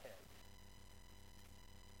head.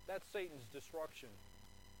 That's Satan's destruction.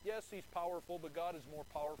 Yes, he's powerful, but God is more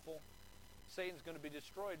powerful. Satan's going to be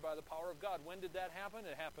destroyed by the power of God. When did that happen?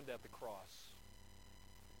 It happened at the cross.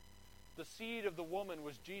 The seed of the woman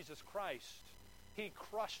was Jesus Christ. He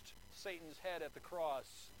crushed Satan's head at the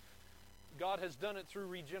cross. God has done it through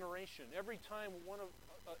regeneration. Every time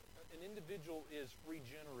an individual is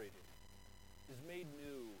regenerated, is made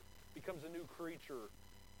new, becomes a new creature,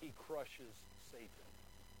 he crushes Satan.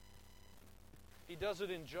 He does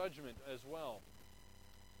it in judgment as well.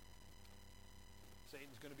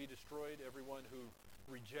 Satan's going to be destroyed. Everyone who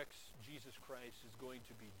rejects Jesus Christ is going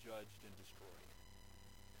to be judged and destroyed.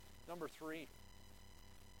 Number 3,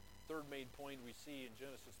 third main point we see in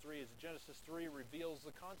Genesis 3 is that Genesis 3 reveals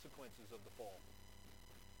the consequences of the fall.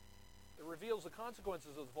 It reveals the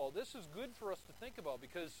consequences of the fall. This is good for us to think about,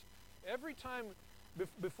 because every time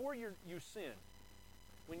before you sin,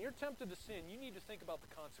 when you're tempted to sin, you need to think about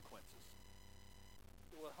the consequences.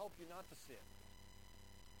 It will help you not to sin.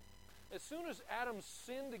 As soon as Adam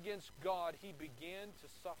sinned against God, he began to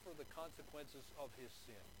suffer the consequences of his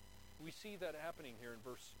sin. We see that happening here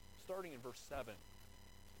starting in verse 7.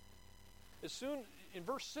 In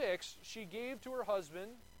verse 6, she gave to her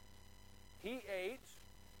husband, he ate,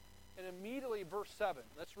 and immediately, verse 7,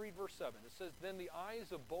 let's read verse 7. It says, then the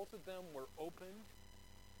eyes of both of them were opened,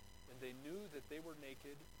 and they knew that they were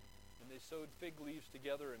naked, and they sewed fig leaves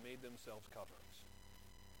together and made themselves coverings.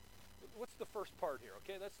 What's the first part here?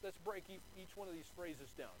 Okay, let's break each one of these phrases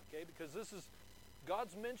down, okay? Because this is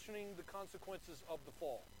God's mentioning the consequences of the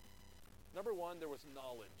fall. Number 1, there was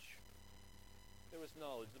knowledge. There was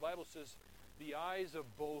knowledge. The Bible says the eyes of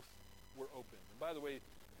both were opened. And by the way,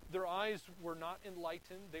 their eyes were not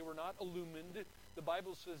enlightened. They were not illumined. The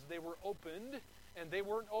Bible says they were opened, and they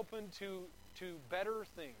weren't open to better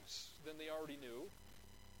things than they already knew.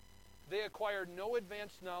 They acquired no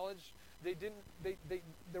advanced knowledge.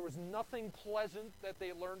 There was nothing pleasant that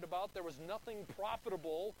they learned about. There was nothing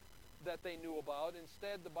profitable that they knew about.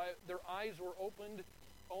 Instead, their eyes were opened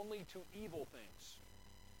only to evil things.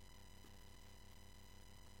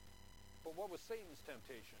 But what was Satan's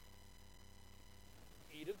temptation?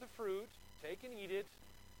 Eat of the fruit, take and eat it,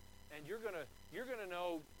 and you're gonna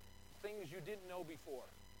know things you didn't know before.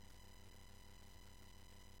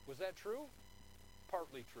 Was that true?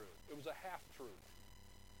 Partly true. It was a half-truth.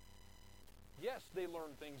 Yes, they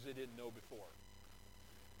learned things they didn't know before.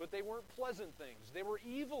 But they weren't pleasant things. They were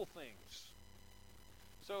evil things.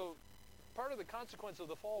 So, part of the consequence of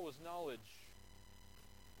the fall was knowledge.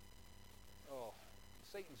 Oh,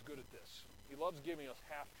 Satan's good at this. He loves giving us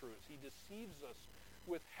half-truths. He deceives us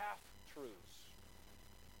with half-truths.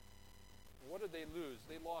 What did they lose?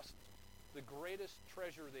 They lost the greatest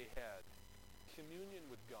treasure they had, communion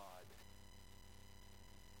with God.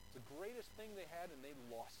 The greatest thing they had, and they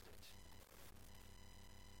lost it.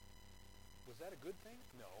 Was that a good thing?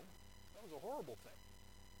 No. That was a horrible thing.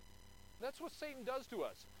 That's what Satan does to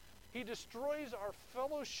us. He destroys our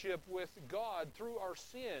fellowship with God through our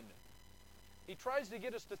sin. He tries to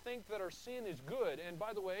get us to think that our sin is good. And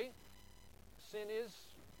by the way, sin is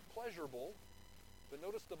pleasurable. But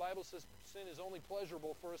notice the Bible says sin is only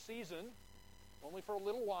pleasurable for a season, only for a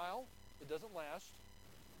little while. It doesn't last.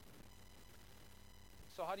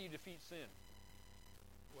 So how do you defeat sin?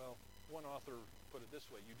 Well, one author put it this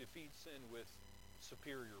way: you defeat sin with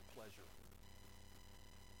superior pleasure.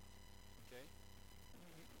 Okay?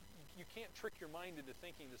 You can't trick your mind into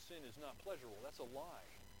thinking the sin is not pleasurable. That's a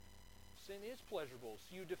lie. Sin is pleasurable,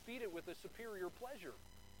 so you defeat it with a superior pleasure.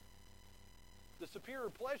 The superior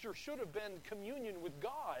pleasure should have been communion with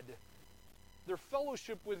God. Their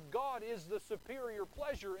fellowship with God is the superior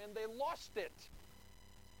pleasure, and they lost it.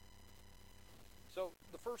 So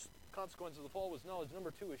the first consequence of the fall was knowledge.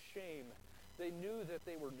 Number two is shame. They knew that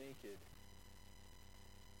they were naked.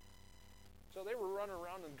 So they were running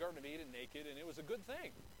around in the Garden of Eden naked, and it was a good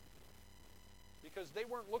thing. Because they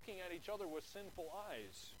weren't looking at each other with sinful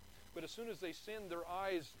eyes. But as soon as they sinned, their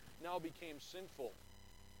eyes now became sinful.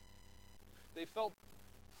 They felt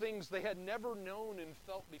things they had never known and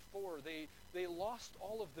felt before. They lost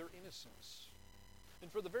all of their innocence.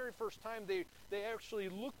 And for the very first time, they actually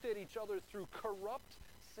looked at each other through corrupt,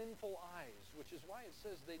 sinful eyes, which is why it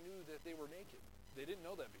says they knew that they were naked. They didn't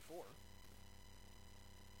know that before.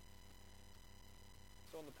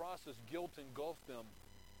 So in the process, guilt engulfed them.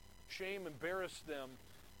 Shame embarrassed them.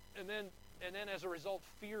 And then as a result,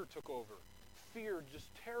 fear took over. Fear just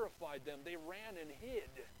terrified them. They ran and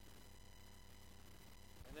hid.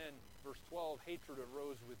 And then, verse 12, hatred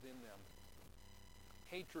arose within them.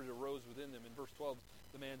 Hatred arose within them. In verse 12,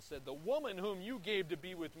 the man said, "The woman whom you gave to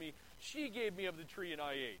be with me, she gave me of the tree and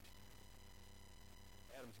I ate."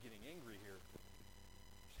 Adam's getting angry here.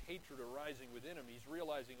 There's hatred arising within him. He's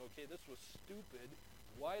realizing, okay, this was stupid.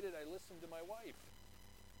 Why did I listen to my wife?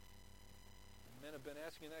 And men have been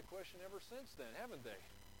asking that question ever since then, haven't they?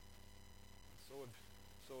 So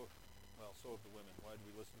have the women. Why do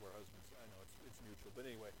we listen to our husbands? I know it's mutual, but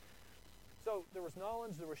anyway. So there was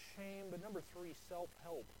knowledge, there was shame, but number three,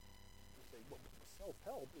 self-help. You say, well,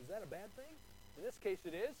 self-help, is that a bad thing? In this case,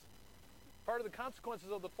 it is. Part of the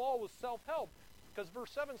consequences of the fall was self-help, because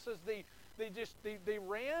verse 7 says they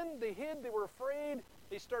ran, they hid, they were afraid.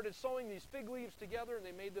 They started sewing these fig leaves together, and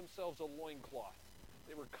they made themselves a loincloth.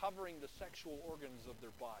 They were covering the sexual organs of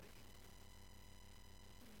their body,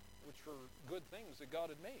 which were good things that God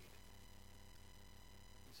had made.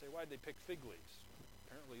 You say, why'd they pick fig leaves?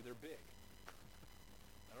 Apparently they're big.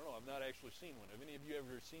 I don't know, I've not actually seen one. Have any of you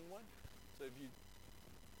ever seen one? So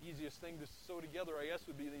easiest thing to sew together, I guess,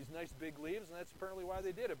 would be these nice big leaves, and that's apparently why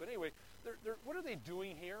they did it. But anyway, what are they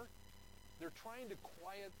doing here? They're trying to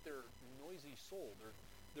quiet their noisy soul,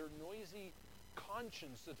 their noisy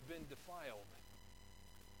conscience that's been defiled.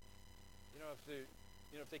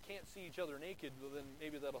 If they can't see each other naked, well, then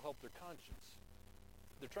maybe that'll help their conscience.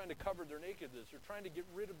 They're trying to cover their nakedness. They're trying to get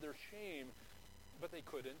rid of their shame, but they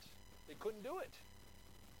couldn't. They couldn't do it.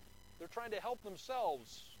 They're trying to help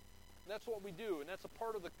themselves. And that's what we do, and that's a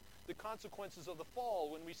part of the consequences of the fall.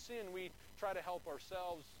 When we sin, we try to help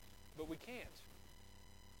ourselves, but we can't.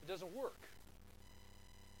 It doesn't work.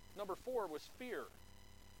 Number 4 was fear.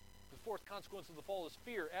 The fourth consequence of the fall is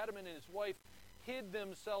fear. Adam and his wife hid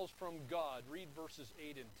themselves from God. Read verses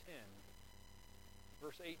 8 and 10.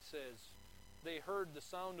 Verse 8 says, "They heard the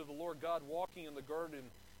sound of the Lord God walking in the garden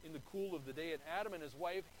in the cool of the day, and Adam and his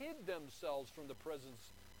wife hid themselves from the presence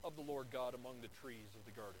of the Lord God among the trees of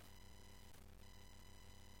the garden."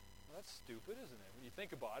 Well, that's stupid, isn't it? When you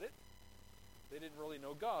think about it, they didn't really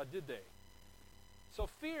know God, did they? So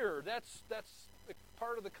fear, that's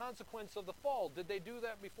part of the consequence of the fall. Did they do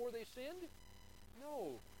that before they sinned?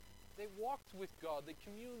 No. They walked with God. They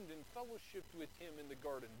communed and fellowshiped with Him in the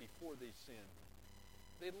garden before they sinned.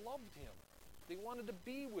 They loved Him. They wanted to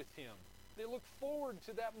be with Him. They looked forward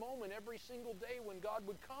to that moment every single day when God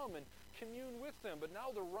would come and commune with them. But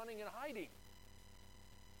now they're running and hiding.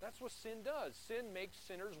 That's what sin does. Sin makes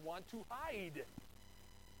sinners want to hide.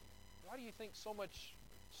 Why do you think so much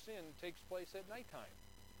sin takes place at nighttime?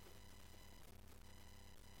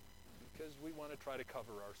 Because we want to try to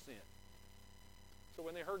cover our sin. So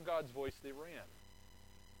when they heard God's voice, they ran.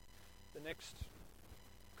 The next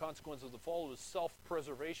consequence of the fall was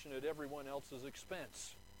self-preservation at everyone else's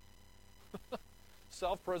expense.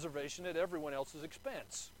 Self-preservation at everyone else's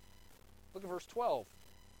expense. Look at verse 12.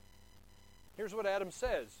 Here's what Adam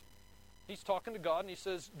says. He's talking to God, and he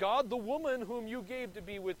says, "God, the woman whom you gave to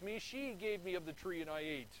be with me, she gave me of the tree and I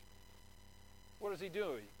ate." What is he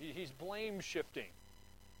doing? He's blame shifting.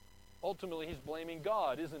 Ultimately, he's blaming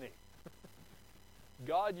God, isn't he?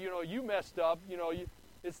 God, you messed up.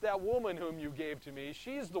 It's that woman whom you gave to me.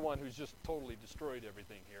 She's the one who's just totally destroyed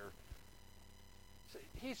everything here. So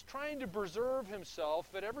he's trying to preserve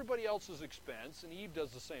himself at everybody else's expense, and Eve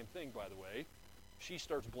does the same thing, by the way. She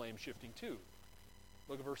starts blame shifting too.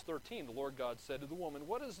 Look at verse 13. The Lord God said to the woman,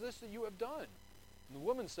 "What is this that you have done?" And the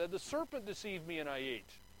woman said, "The serpent deceived me and I ate."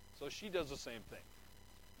 So she does the same thing.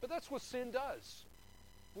 But that's what sin does.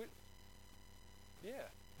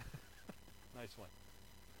 Nice one.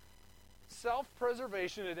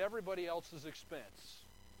 Self-preservation at everybody else's expense.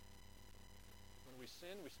 When we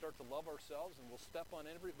sin, we start to love ourselves, and we'll step on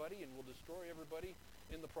everybody, and we'll destroy everybody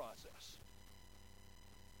in the process.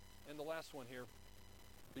 And the last one here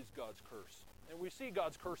is God's curse. And we see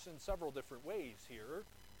God's curse in several different ways here.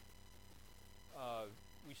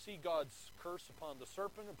 We see God's curse upon the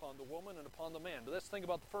serpent, upon the woman, and upon the man. But let's think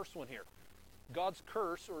about the first one here. God's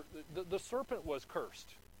curse, or the serpent was cursed.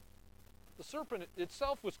 The serpent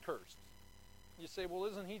itself was cursed. You say, well,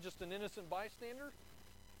 isn't he just an innocent bystander?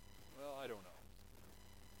 Well, I don't know.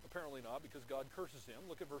 Apparently not, because God curses him.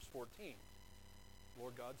 Look at verse 14.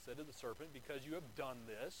 Lord God said to the serpent, because you have done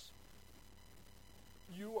this,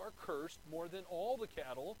 you are cursed more than all the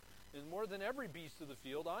cattle, and more than every beast of the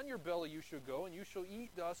field. On your belly you shall go, and you shall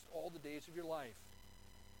eat dust all the days of your life.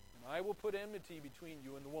 And I will put enmity between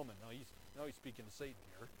you and the woman. Now he's speaking to Satan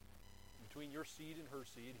here. Between your seed and her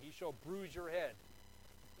seed, he shall bruise your head.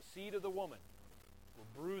 The seed of the woman will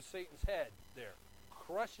bruise Satan's head there,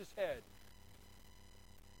 crush his head.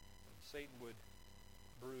 And Satan would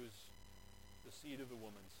bruise the seed of the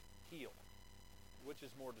woman's heel. Which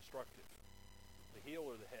is more destructive, the heel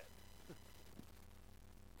or the head?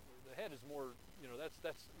 The head is more,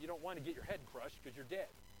 that's you don't want to get your head crushed because you're dead.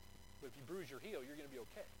 But if you bruise your heel, you're going to be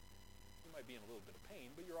okay. You might be in a little bit of pain,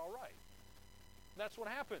 but you're all right. That's what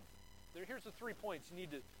happened. Here's the 3 points you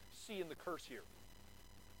need to see in the curse here.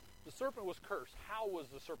 The serpent was cursed. How was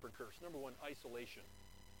the serpent cursed? Number one, isolation.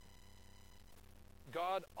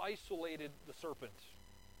 God isolated the serpent.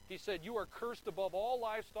 He said, you are cursed above all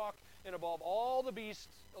livestock and above all the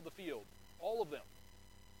beasts of the field. All of them.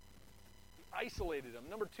 He isolated him.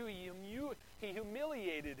 Number two, he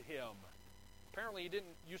humiliated him. Apparently he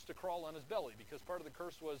didn't used to crawl on his belly, because part of the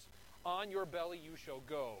curse was, on your belly you shall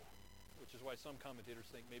go. Which is why some commentators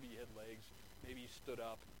think maybe he had legs, maybe he stood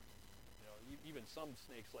up. Even some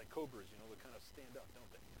snakes, like cobras, they kind of stand up,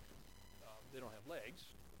 don't they? They don't have legs.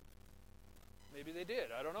 Maybe they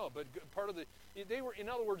did. I don't know. But part of in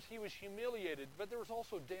other words, he was humiliated. But there was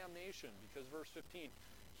also damnation, because verse 15,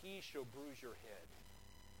 he shall bruise your head.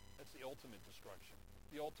 That's the ultimate destruction,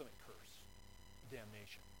 the ultimate curse,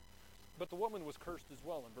 damnation. But the woman was cursed as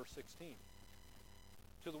well in verse 16.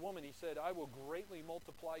 To the woman he said, I will greatly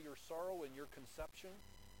multiply your sorrow and your conception.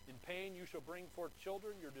 In pain you shall bring forth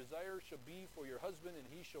children. Your desire shall be for your husband, and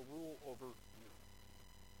he shall rule over you.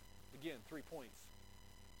 Again, 3 points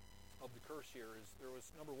of the curse here is there was,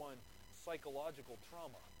 number one, psychological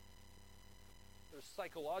trauma. There's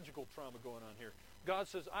psychological trauma going on here. God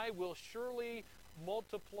says, I will surely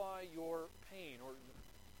multiply your pain, or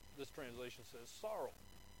this translation says sorrow.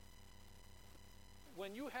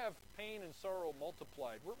 When you have pain and sorrow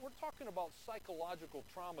multiplied, we're talking about psychological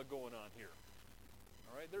trauma going on here.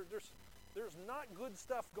 All right, there's not good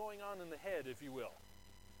stuff going on in the head, if you will,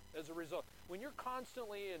 as a result. When you're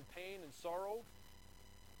constantly in pain and sorrow,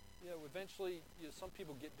 eventually some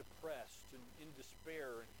people get depressed and in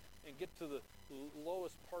despair and get to the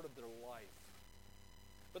lowest part of their life.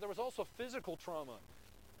 But there was also physical trauma.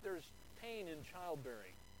 There's pain in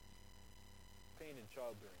childbearing. Pain in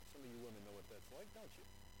childbearing. Some of you women know what that's like, don't you?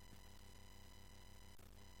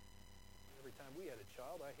 Every time we had a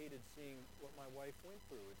child, I hated seeing what my wife went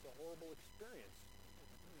through. It's a horrible experience.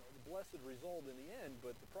 The blessed result in the end,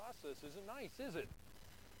 but the process isn't nice, is it?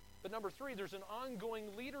 But number three, there's an ongoing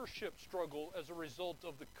leadership struggle as a result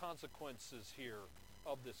of the consequences here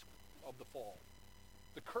of the fall.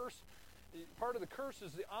 The curse, part of the curse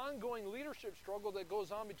is the ongoing leadership struggle that goes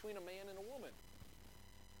on between a man and a woman.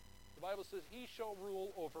 The Bible says, he shall rule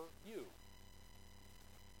over you.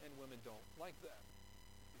 And women don't like that.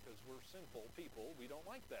 Because we're sinful people, we don't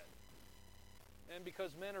like that. And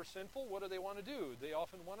because men are sinful, what do they want to do? They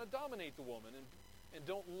often want to dominate the woman and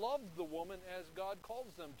don't love the woman as God calls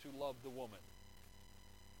them to love the woman.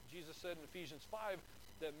 Jesus said in Ephesians 5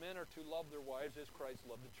 that men are to love their wives as Christ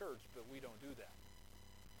loved the church, but we don't do that.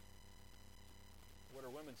 What are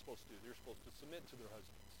women supposed to do? They're supposed to submit to their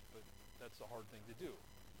husbands, but that's a hard thing to do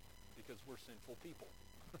because we're sinful people.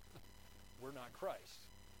 We're not Christ.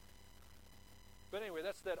 But anyway,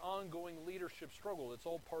 that's that ongoing leadership struggle. It's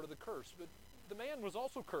all part of the curse. But the man was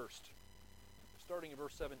also cursed, starting in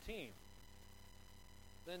verse 17.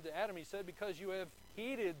 Then to Adam he said, because you have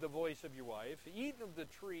heeded the voice of your wife, eaten of the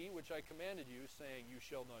tree which I commanded you, saying, you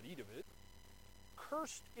shall not eat of it,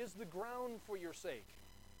 cursed is the ground for your sake.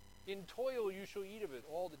 In toil you shall eat of it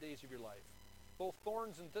all the days of your life. Both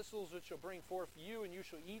thorns and thistles it shall bring forth for you, and you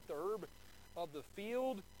shall eat the herb of the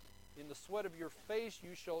field. In the sweat of your face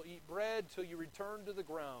you shall eat bread till you return to the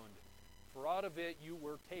ground. For out of it you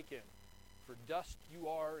were taken. For dust you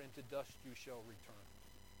are, and to dust you shall return.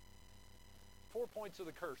 4 points of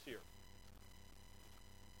the curse here.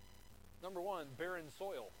 Number one, barren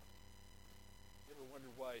soil. You ever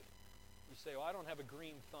wondered why you say, I don't have a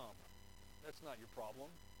green thumb? That's not your problem.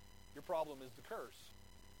 Your problem is the curse.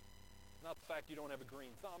 Not the fact you don't have a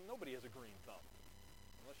green thumb. Nobody has a green thumb.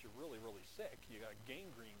 Unless you're really, really sick. You got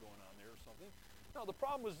gangrene going on there or something. No, the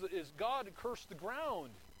problem is God cursed the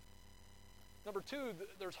ground. Number two,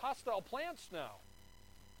 there's hostile plants now.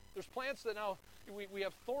 There's plants that now, we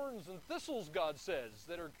have thorns and thistles, God says,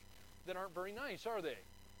 that aren't very nice, are they?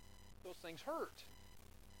 Those things hurt.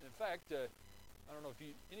 In fact, I don't know if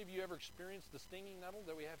any of you ever experienced the stinging nettle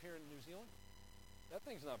that we have here in New Zealand? That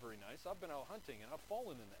thing's not very nice. I've been out hunting and I've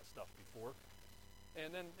fallen in that stuff before.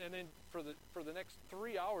 And then for the next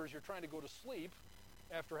 3 hours you're trying to go to sleep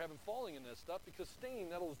after having fallen in that stuff because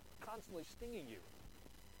stinging nettle is constantly stinging you.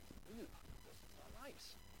 Ew, this is not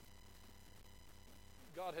nice.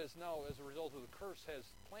 God has now, as a result of the curse, has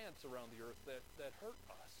plants around the earth that hurt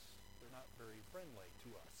us. They're not very friendly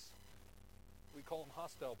to us. We call them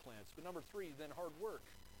hostile plants. But number three, then hard work.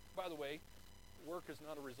 By the way, work is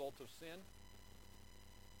not a result of sin.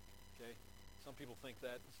 Okay? Some people think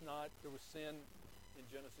that. It's not. There was sin in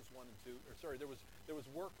Genesis 1 and 2. There was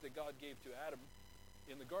work that God gave to Adam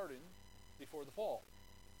in the garden before the fall.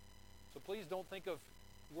 So please don't think of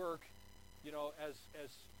work, as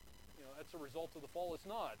that's a result of the fall. It's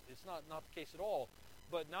not. It's not the case at all.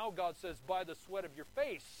 But now God says, by the sweat of your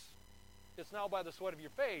face. It's now by the sweat of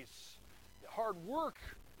your face. Hard work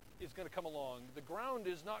is going to come along. The ground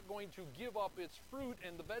is not going to give up its fruit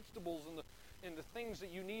and the vegetables and the things that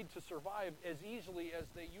you need to survive as easily as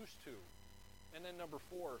they used to. And then number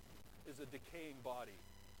four is a decaying body.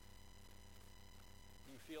 Do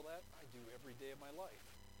you feel that? I do every day of my life.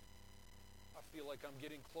 I feel like I'm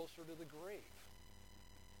getting closer to the grave.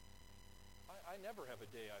 I never have a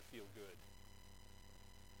day I feel good.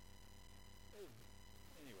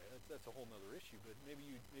 Anyway, that's a whole other issue, but maybe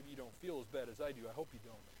you don't feel as bad as I do. I hope you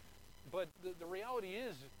don't. But the reality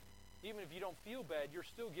is, even if you don't feel bad, you're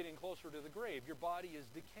still getting closer to the grave. Your body is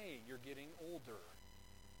decaying. You're getting older.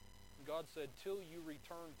 And God said, till you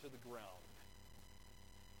return to the ground.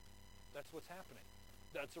 That's what's happening.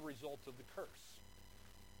 That's a result of the curse.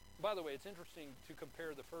 By the way, it's interesting to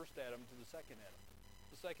compare the first Adam to the second Adam.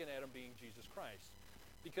 The second Adam being Jesus Christ.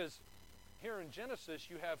 Because here in Genesis,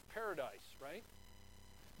 you have paradise, right?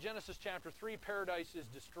 Genesis chapter 3, paradise is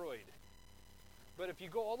destroyed. But if you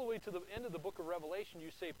go all the way to the end of the book of Revelation,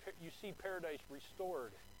 you see paradise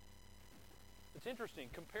restored. It's interesting.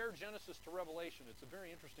 Compare Genesis to Revelation. It's a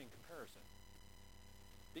very interesting comparison.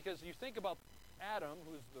 Because you think about Adam,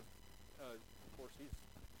 who's of course, he's,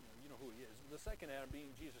 you know who he is. The second Adam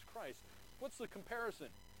being Jesus Christ. What's the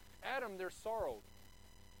comparison? Adam, there's sorrow.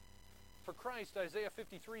 For Christ, Isaiah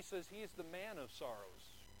 53 says he is the man of sorrows.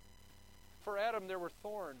 For Adam, there were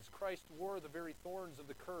thorns. Christ wore the very thorns of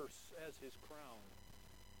the curse as his crown.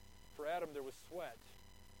 For Adam, there was sweat.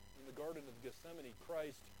 In the Garden of Gethsemane,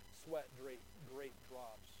 Christ sweat great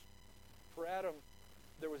drops. For Adam,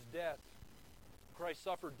 there was death. Christ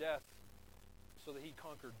suffered death so that he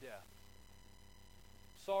conquered death.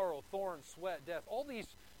 Sorrow, thorns, sweat, death. All these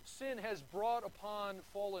sin has brought upon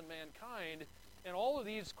fallen mankind, and all of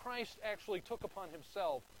these Christ actually took upon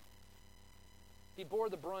himself. He bore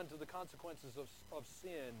the brunt of the consequences of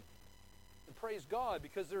sin. And praise God,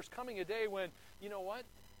 because there's coming a day when, you know what?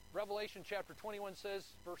 Revelation chapter 21 says,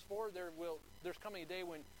 verse 4, there's coming a day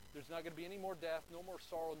when there's not going to be any more death, no more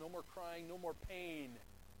sorrow, no more crying, no more pain.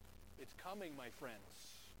 It's coming, my friends.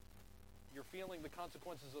 You're feeling the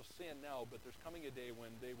consequences of sin now, but there's coming a day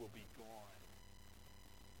when they will be gone.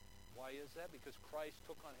 Why is that? Because Christ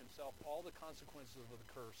took on himself all the consequences of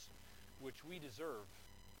the curse, which we deserve.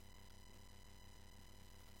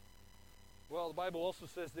 Well, the Bible also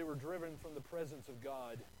says they were driven from the presence of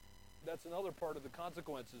God. That's another part of the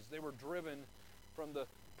consequences. They were driven from the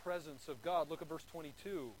presence of God. Look at verse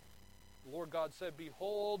 22. The Lord God said,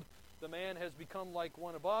 behold, the man has become like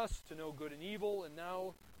one of us to know good and evil, and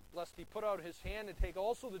now, lest he put out his hand and take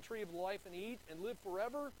also the tree of life and eat and live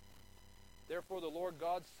forever. Therefore the Lord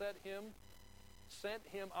God sent him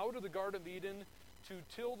out of the Garden of Eden to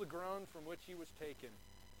till the ground from which he was taken.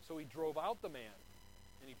 So he drove out the man,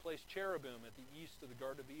 and he placed cherubim at the east of the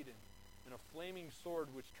Garden of Eden, and a flaming sword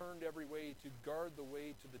which turned every way to guard the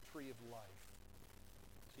way to the tree of life.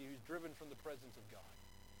 So he was driven from the presence of God.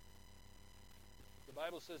 The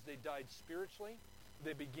Bible says they died spiritually.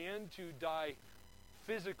 They began to die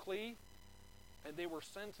physically, and they were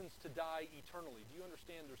sentenced to die eternally. Do you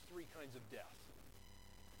understand there's three kinds of death?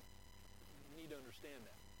 You need to understand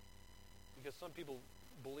that. Because some people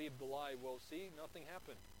believe the lie, well, see, nothing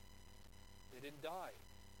happened. They didn't die.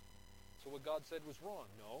 So what God said was wrong.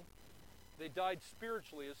 No. They died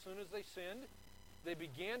spiritually as soon as they sinned. They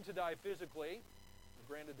began to die physically.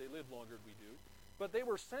 Granted, they lived longer than we do. But they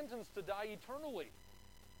were sentenced to die eternally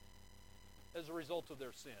as a result of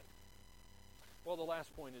their sin. Well, the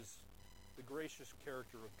last point is the gracious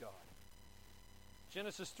character of God.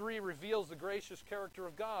 Genesis 3 reveals the gracious character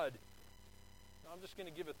of God. Now, I'm just going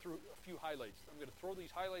to give it through a few highlights. I'm going to throw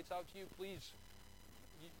these highlights out to you. Please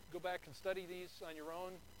go back and study these on your own.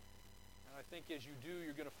 And I think as you do,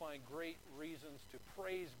 you're going to find great reasons to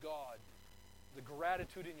praise God. The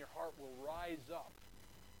gratitude in your heart will rise up.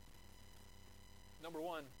 Number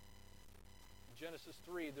one, in Genesis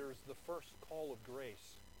 3, there's the first call of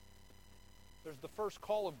grace. There's the first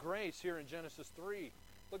call of grace here in Genesis 3.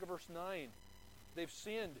 Look at verse 9. They've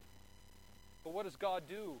sinned. But what does God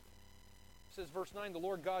do? It says, verse 9, the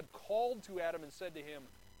Lord God called to Adam and said to him,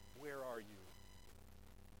 "Where are you?"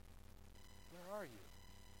 Where are you?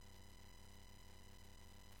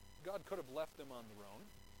 God could have left them on their own.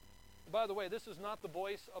 By the way, this is not the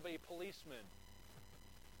voice of a policeman.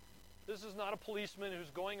 This is not a policeman who's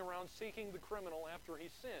going around seeking the criminal after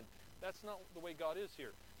he's sinned. That's not the way God is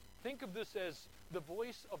here. Think of this as the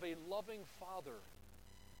voice of a loving father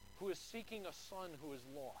who is seeking a son who is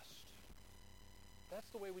lost. That's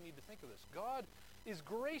the way we need to think of this. God is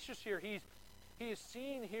gracious here. He is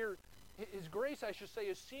seen here. His grace, I should say,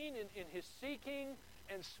 is seen in his seeking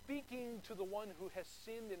and speaking to the one who has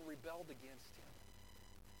sinned and rebelled against him.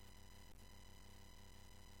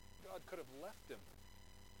 God could have left him.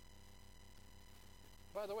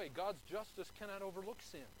 By the way, God's justice cannot overlook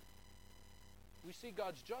sin. We see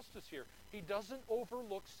God's justice here. He doesn't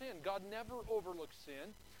overlook sin. God never overlooks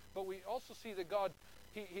sin. But we also see that God,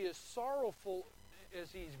 he is sorrowful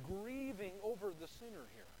as he's grieving over the sinner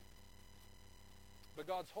here. But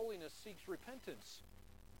God's holiness seeks repentance.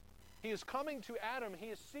 He is coming to Adam. He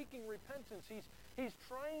is seeking repentance. He's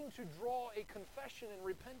trying to draw a confession and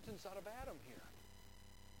repentance out of Adam here.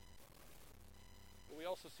 But we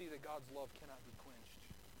also see that God's love cannot be quenched.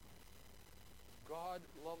 God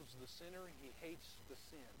loves the sinner. He hates the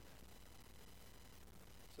sin.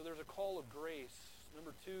 So there's a call of grace.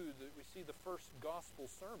 Number two, that we see the first gospel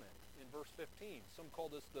sermon in verse 15. Some call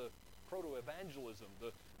this the proto-evangelism,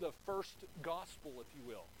 the first gospel, if you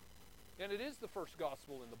will. And it is the first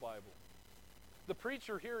gospel in the Bible. The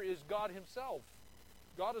preacher here is God himself.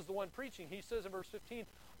 God is the one preaching. He says in verse 15,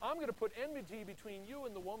 "I'm going to put enmity between you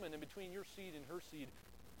and the woman, and between your seed and her seed."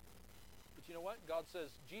 But you know what? God says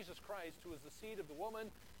Jesus Christ, who is the seed of the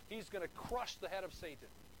woman, he's going to crush the head of Satan.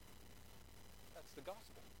 That's the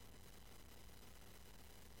gospel.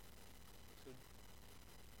 So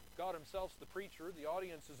God himself's the preacher. The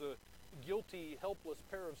audience is a guilty, helpless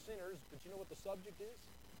pair of sinners. But you know what the subject is?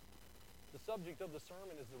 The subject of the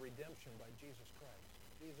sermon is the redemption by Jesus Christ.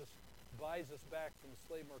 Jesus buys us back from the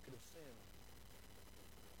slave market of sin.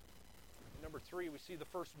 And number three, we see the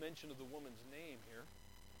first mention of the woman's name here.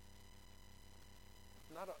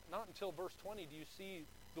 Not until verse 20 do you see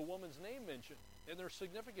the woman's name mentioned. And there's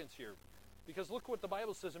significance here. Because look what the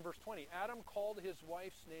Bible says in verse 20. Adam called his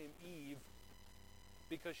wife's name Eve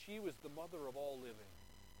because she was the mother of all living.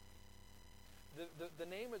 The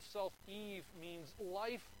name itself, Eve, means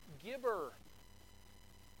life giver.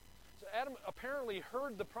 So Adam apparently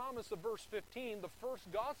heard the promise of verse 15, the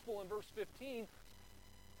first gospel in verse 15.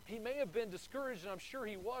 He may have been discouraged, and I'm sure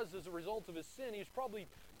he was as a result of his sin. He's probably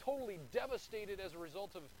totally devastated as a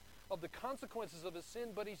result of the consequences of his sin,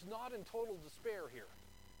 but he's not in total despair here.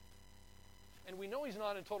 And we know he's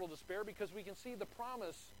not in total despair because we can see the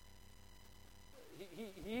promise.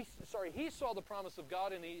 He saw the promise of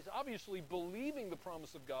God, and he's obviously believing the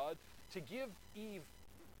promise of God to give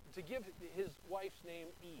his wife's name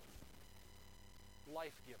Eve,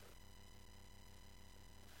 life giver.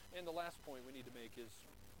 And the last point we need to make is,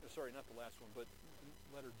 not the last one, but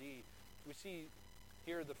letter D. We see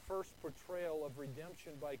here the first portrayal of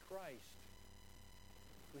redemption by Christ.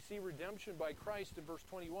 We see redemption by Christ in verse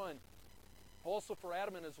 21. Also for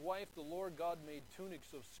Adam and his wife, the Lord God made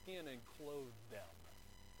tunics of skin and clothed them.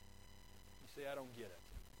 You say, I don't get it.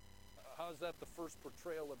 How is that the first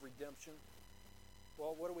portrayal of redemption?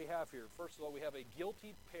 Well, what do we have here? First of all, we have a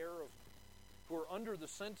guilty pair who are under the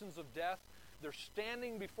sentence of death. They're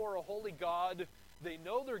standing before a holy God. They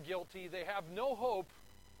know they're guilty. They have no hope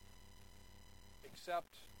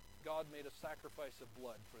except God made a sacrifice of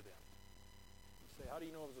blood for them. You say, how do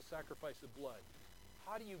you know it was a sacrifice of blood?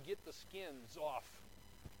 How do you get the skins off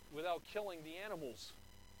without killing the animals?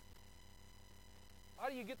 How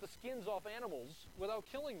do you get the skins off animals without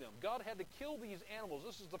killing them? God had to kill these animals.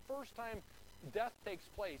 This is the first time death takes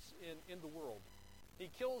place in the world. He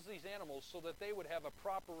kills these animals so that they would have a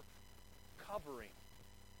proper covering.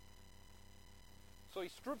 So he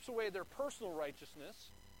strips away their personal righteousness.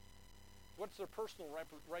 What's their personal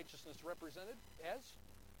righteousness represented as?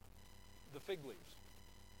 The fig leaves.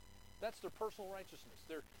 That's their personal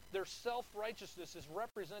righteousness. Their self-righteousness is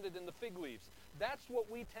represented in the fig leaves. That's what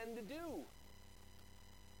we tend to do.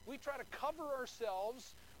 We try to cover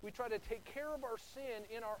ourselves. We try to take care of our sin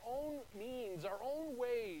in our own means, our own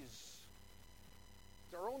ways.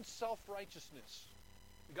 It's our own self-righteousness.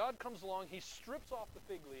 God comes along, he strips off the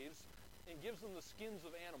fig leaves and gives them the skins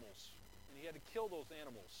of animals. And he had to kill those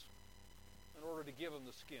animals in order to give them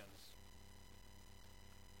the skins.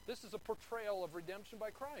 This is a portrayal of redemption by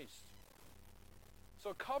Christ. So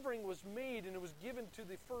a covering was made and it was given to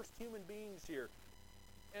the first human beings here.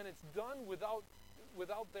 And it's done without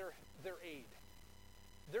their aid.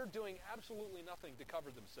 They're doing absolutely nothing to cover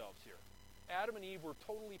themselves here. Adam and Eve were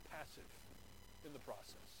totally passive in the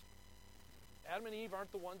process. Adam and Eve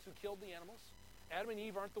aren't the ones who killed the animals. Adam and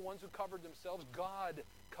Eve aren't the ones who covered themselves. God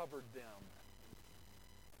covered them.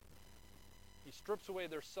 He strips away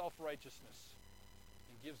their self-righteousness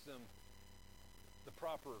and gives them the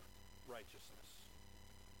proper righteousness.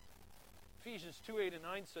 Ephesians 2:8 and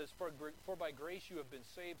 9 says, For by grace you have been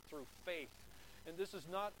saved through faith. And this is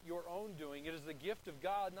not your own doing. It is the gift of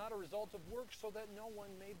God, not a result of works, so that no one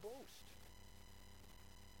may boast.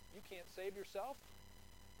 You can't save yourself.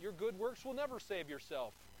 Your good works will never save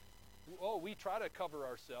yourself. Oh, we try to cover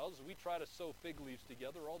ourselves. We try to sew fig leaves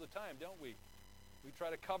together all the time, don't we? We try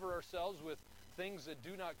to cover ourselves with things that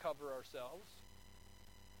do not cover ourselves.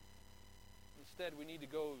 Instead, we need to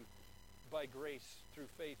go by grace through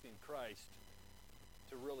faith in Christ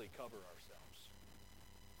to really cover ourselves.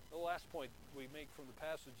 The last point we make from the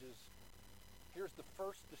passage is, here's the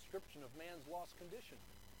first description of man's lost condition.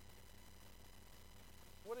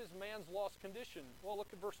 What is man's lost condition? Well, look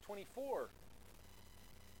at verse 24.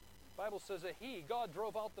 The Bible says that God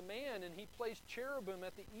drove out the man, and he placed cherubim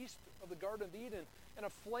at the east of the Garden of Eden, and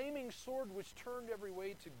a flaming sword which turned every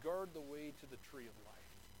way to guard the way to the tree of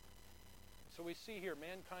life. So we see here,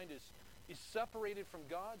 mankind is separated from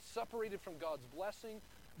God, separated from God's blessing,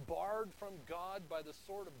 barred from God by the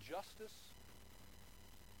sword of justice.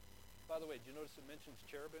 By the way, did you notice it mentions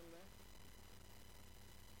cherubim there?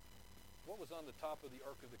 What was on the top of the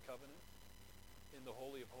Ark of the Covenant in the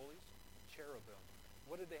Holy of Holies? Cherubim.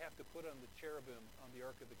 What did they have to put on the cherubim on the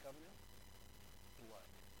Ark of the Covenant? Blood.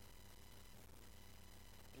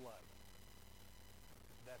 Blood.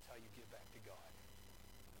 That's how you get back to God.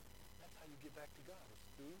 That's how you get back to God, is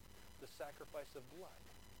through the sacrifice of blood.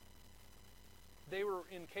 They were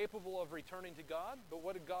incapable of returning to God, but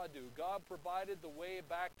what did God do? God provided the way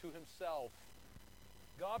back to himself.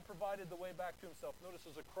 God provided the way back to himself. Notice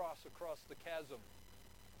there's a cross across the chasm.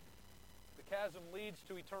 The chasm leads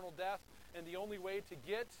to eternal death, and the only way to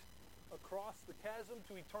get across the chasm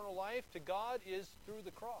to eternal life, to God, is through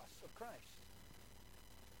the cross of Christ.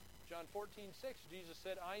 John 14:6, Jesus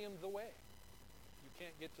said, I am the way. You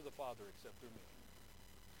can't get to the Father except through me.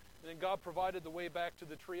 And then God provided the way back to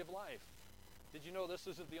the tree of life. Did you know this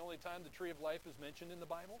isn't the only time the tree of life is mentioned in the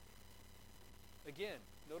Bible? Again,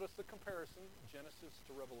 notice the comparison, Genesis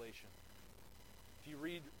to Revelation. If you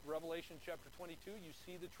read Revelation chapter 22, you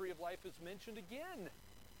see the tree of life is mentioned again.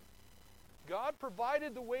 God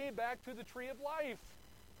provided the way back to the tree of life.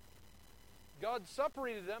 God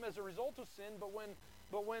separated them as a result of sin, but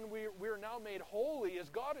when we're now made holy, as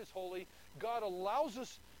God is holy, God allows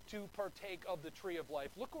us to partake of the tree of life.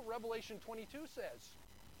 Look what Revelation 22 says.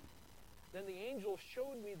 Then the angel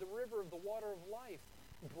showed me the river of the water of life,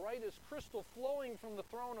 bright as crystal, flowing from the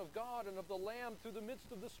throne of God and of the Lamb through the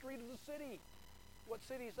midst of the street of the city. What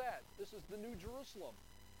city is that? This is the New Jerusalem.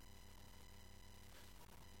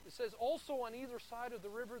 It says, also on either side of the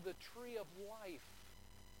river, the tree of life,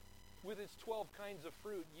 with its 12 kinds of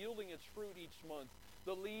fruit, yielding its fruit each month.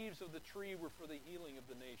 The leaves of the tree were for the healing of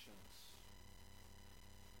the nations.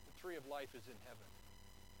 The tree of life is in heaven.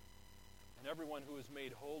 And everyone who is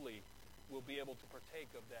made holy will be able to partake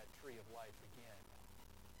of that tree of life again.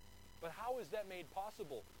 But how is that made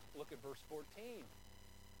possible? Look at verse 14.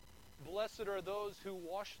 Blessed are those who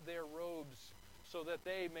wash their robes, so that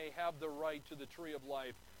they may have the right to the tree of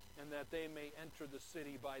life, and that they may enter the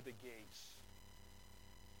city by the gates.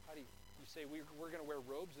 How do you say we're going to wear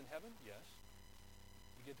robes in heaven? Yes.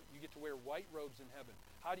 You get to wear white robes in heaven.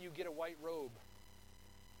 How do you get a white robe?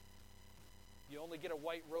 You only get a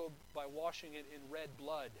white robe by washing it in red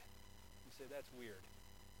blood. You say, that's weird.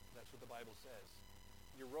 That's what the Bible says.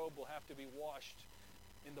 Your robe will have to be washed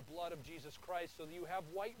in the blood of Jesus Christ so that you have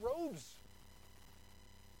white robes.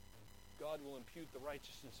 God will impute the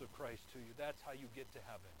righteousness of Christ to you. That's how you get to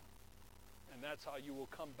heaven. And that's how you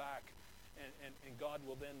will come back, and God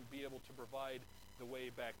will then be able to provide the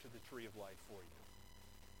way back to the tree of life for you.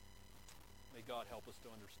 May God help us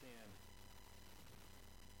to understand.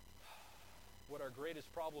 what our greatest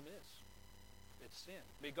problem is. It's sin.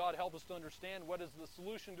 May God help us to understand what is the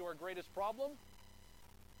solution to our greatest problem.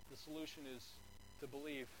 The solution is to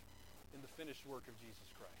believe in the finished work of Jesus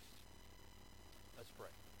Christ. Let's pray.